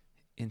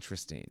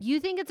 Interesting. You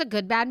think it's a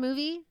good bad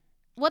movie?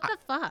 What the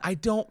fuck? I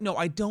don't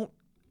know.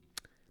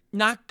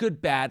 Not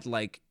good bad.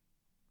 Like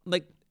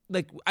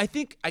I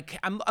think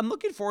I'm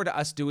looking forward to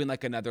us doing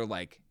like another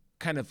like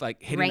kind of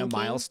like hitting ranking?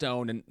 A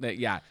milestone and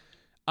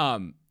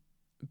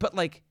but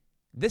like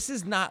this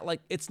is not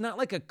like it's not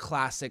like a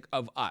classic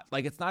of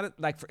like it's not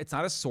it's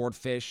not a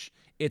Swordfish,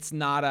 it's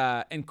not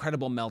a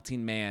Incredible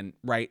Melting Man,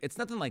 right? It's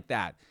nothing like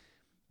that,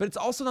 but it's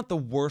also not the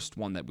worst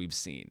one that we've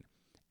seen.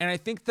 And I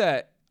think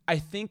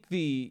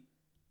the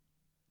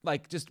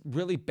like just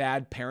really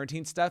bad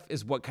parenting stuff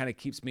is what kind of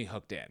keeps me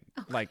hooked in.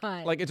 Like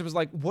it was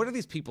like, what are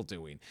these people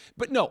doing?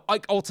 But no,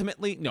 like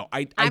ultimately, no.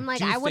 I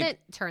wouldn't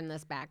turn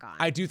this back on.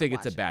 I do think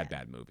it's a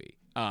bad movie.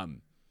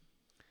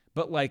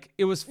 But like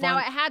it was fun. Now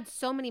it had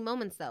so many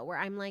moments though where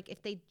I'm like,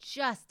 if they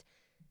just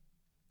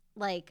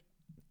like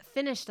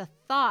finished a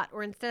thought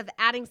or instead of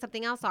adding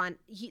something else on,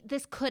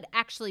 this could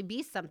actually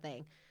be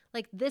something.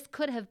 Like this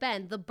could have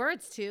been the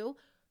Birds 2.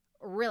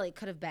 Really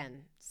could have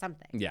been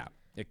something. Yeah.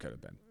 It could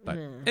have been, but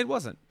it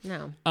wasn't.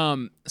 No.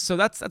 So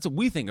that's what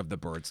we think of the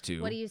Birds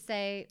 2. What do you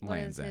say?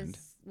 Land's End.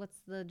 What's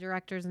the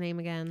director's name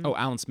again? Oh,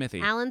 Alan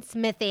Smithy. Alan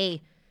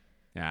Smithy.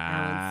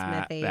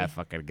 Alan Smithy. That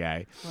fucking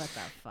guy. What the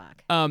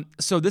fuck?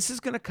 So this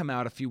is gonna come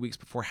out a few weeks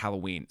before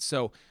Halloween.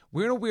 So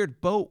we're in a weird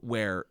boat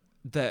where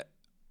the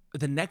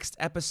next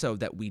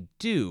episode that we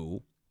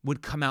do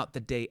would come out the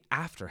day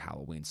after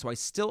Halloween. So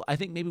I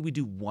think maybe we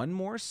do one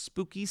more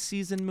spooky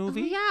season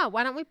movie. Oh, yeah.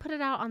 Why don't we put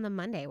it out on the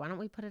Monday? Why don't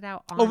we put it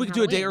out on we could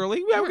do a day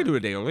early? Yeah, we could do a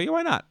day early.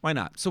 Why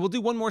not? So we'll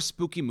do one more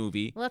spooky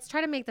movie. Well, let's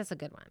try to make this a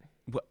good one.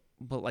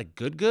 But like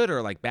good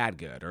or like bad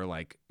good? Or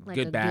like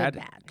good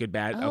bad? Good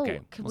bad? Oh, okay.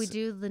 Could we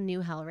do the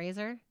new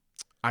Hellraiser?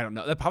 I don't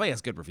know. That probably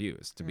has good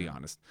reviews, to be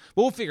honest.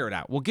 But we'll figure it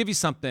out. We'll give you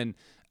something,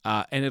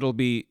 and it'll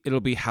be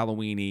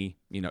Halloween-y.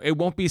 It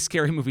won't be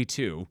Scary Movie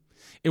 2.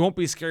 It won't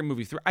be Scary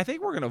Movie 3. I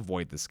think we're going to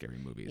avoid the scary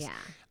movies.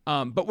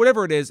 Yeah. But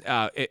whatever it is,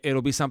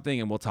 it'll be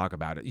something, and we'll talk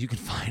about it. You can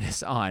find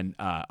us on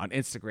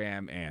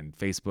Instagram and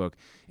Facebook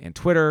and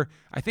Twitter.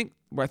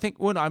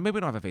 Well, no, maybe we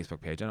don't have a Facebook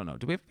page. I don't know.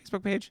 Do we have a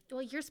Facebook page?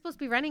 Well, you're supposed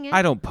to be running it.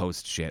 I don't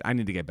post shit. I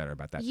need to get better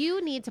about that.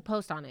 You need to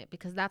post on it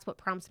because that's what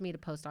prompts me to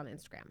post on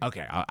Instagram.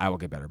 Okay, I will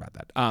get better about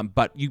that.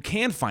 But you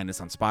can find us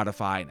on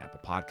Spotify and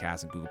Apple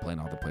Podcasts and Google Play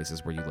and all the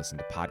places where you listen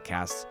to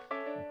podcasts.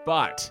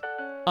 But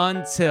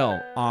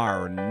until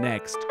our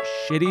next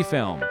shitty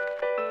film,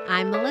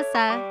 I'm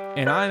Melissa.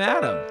 And I'm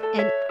Adam.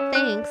 And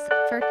thanks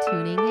for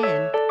tuning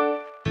in.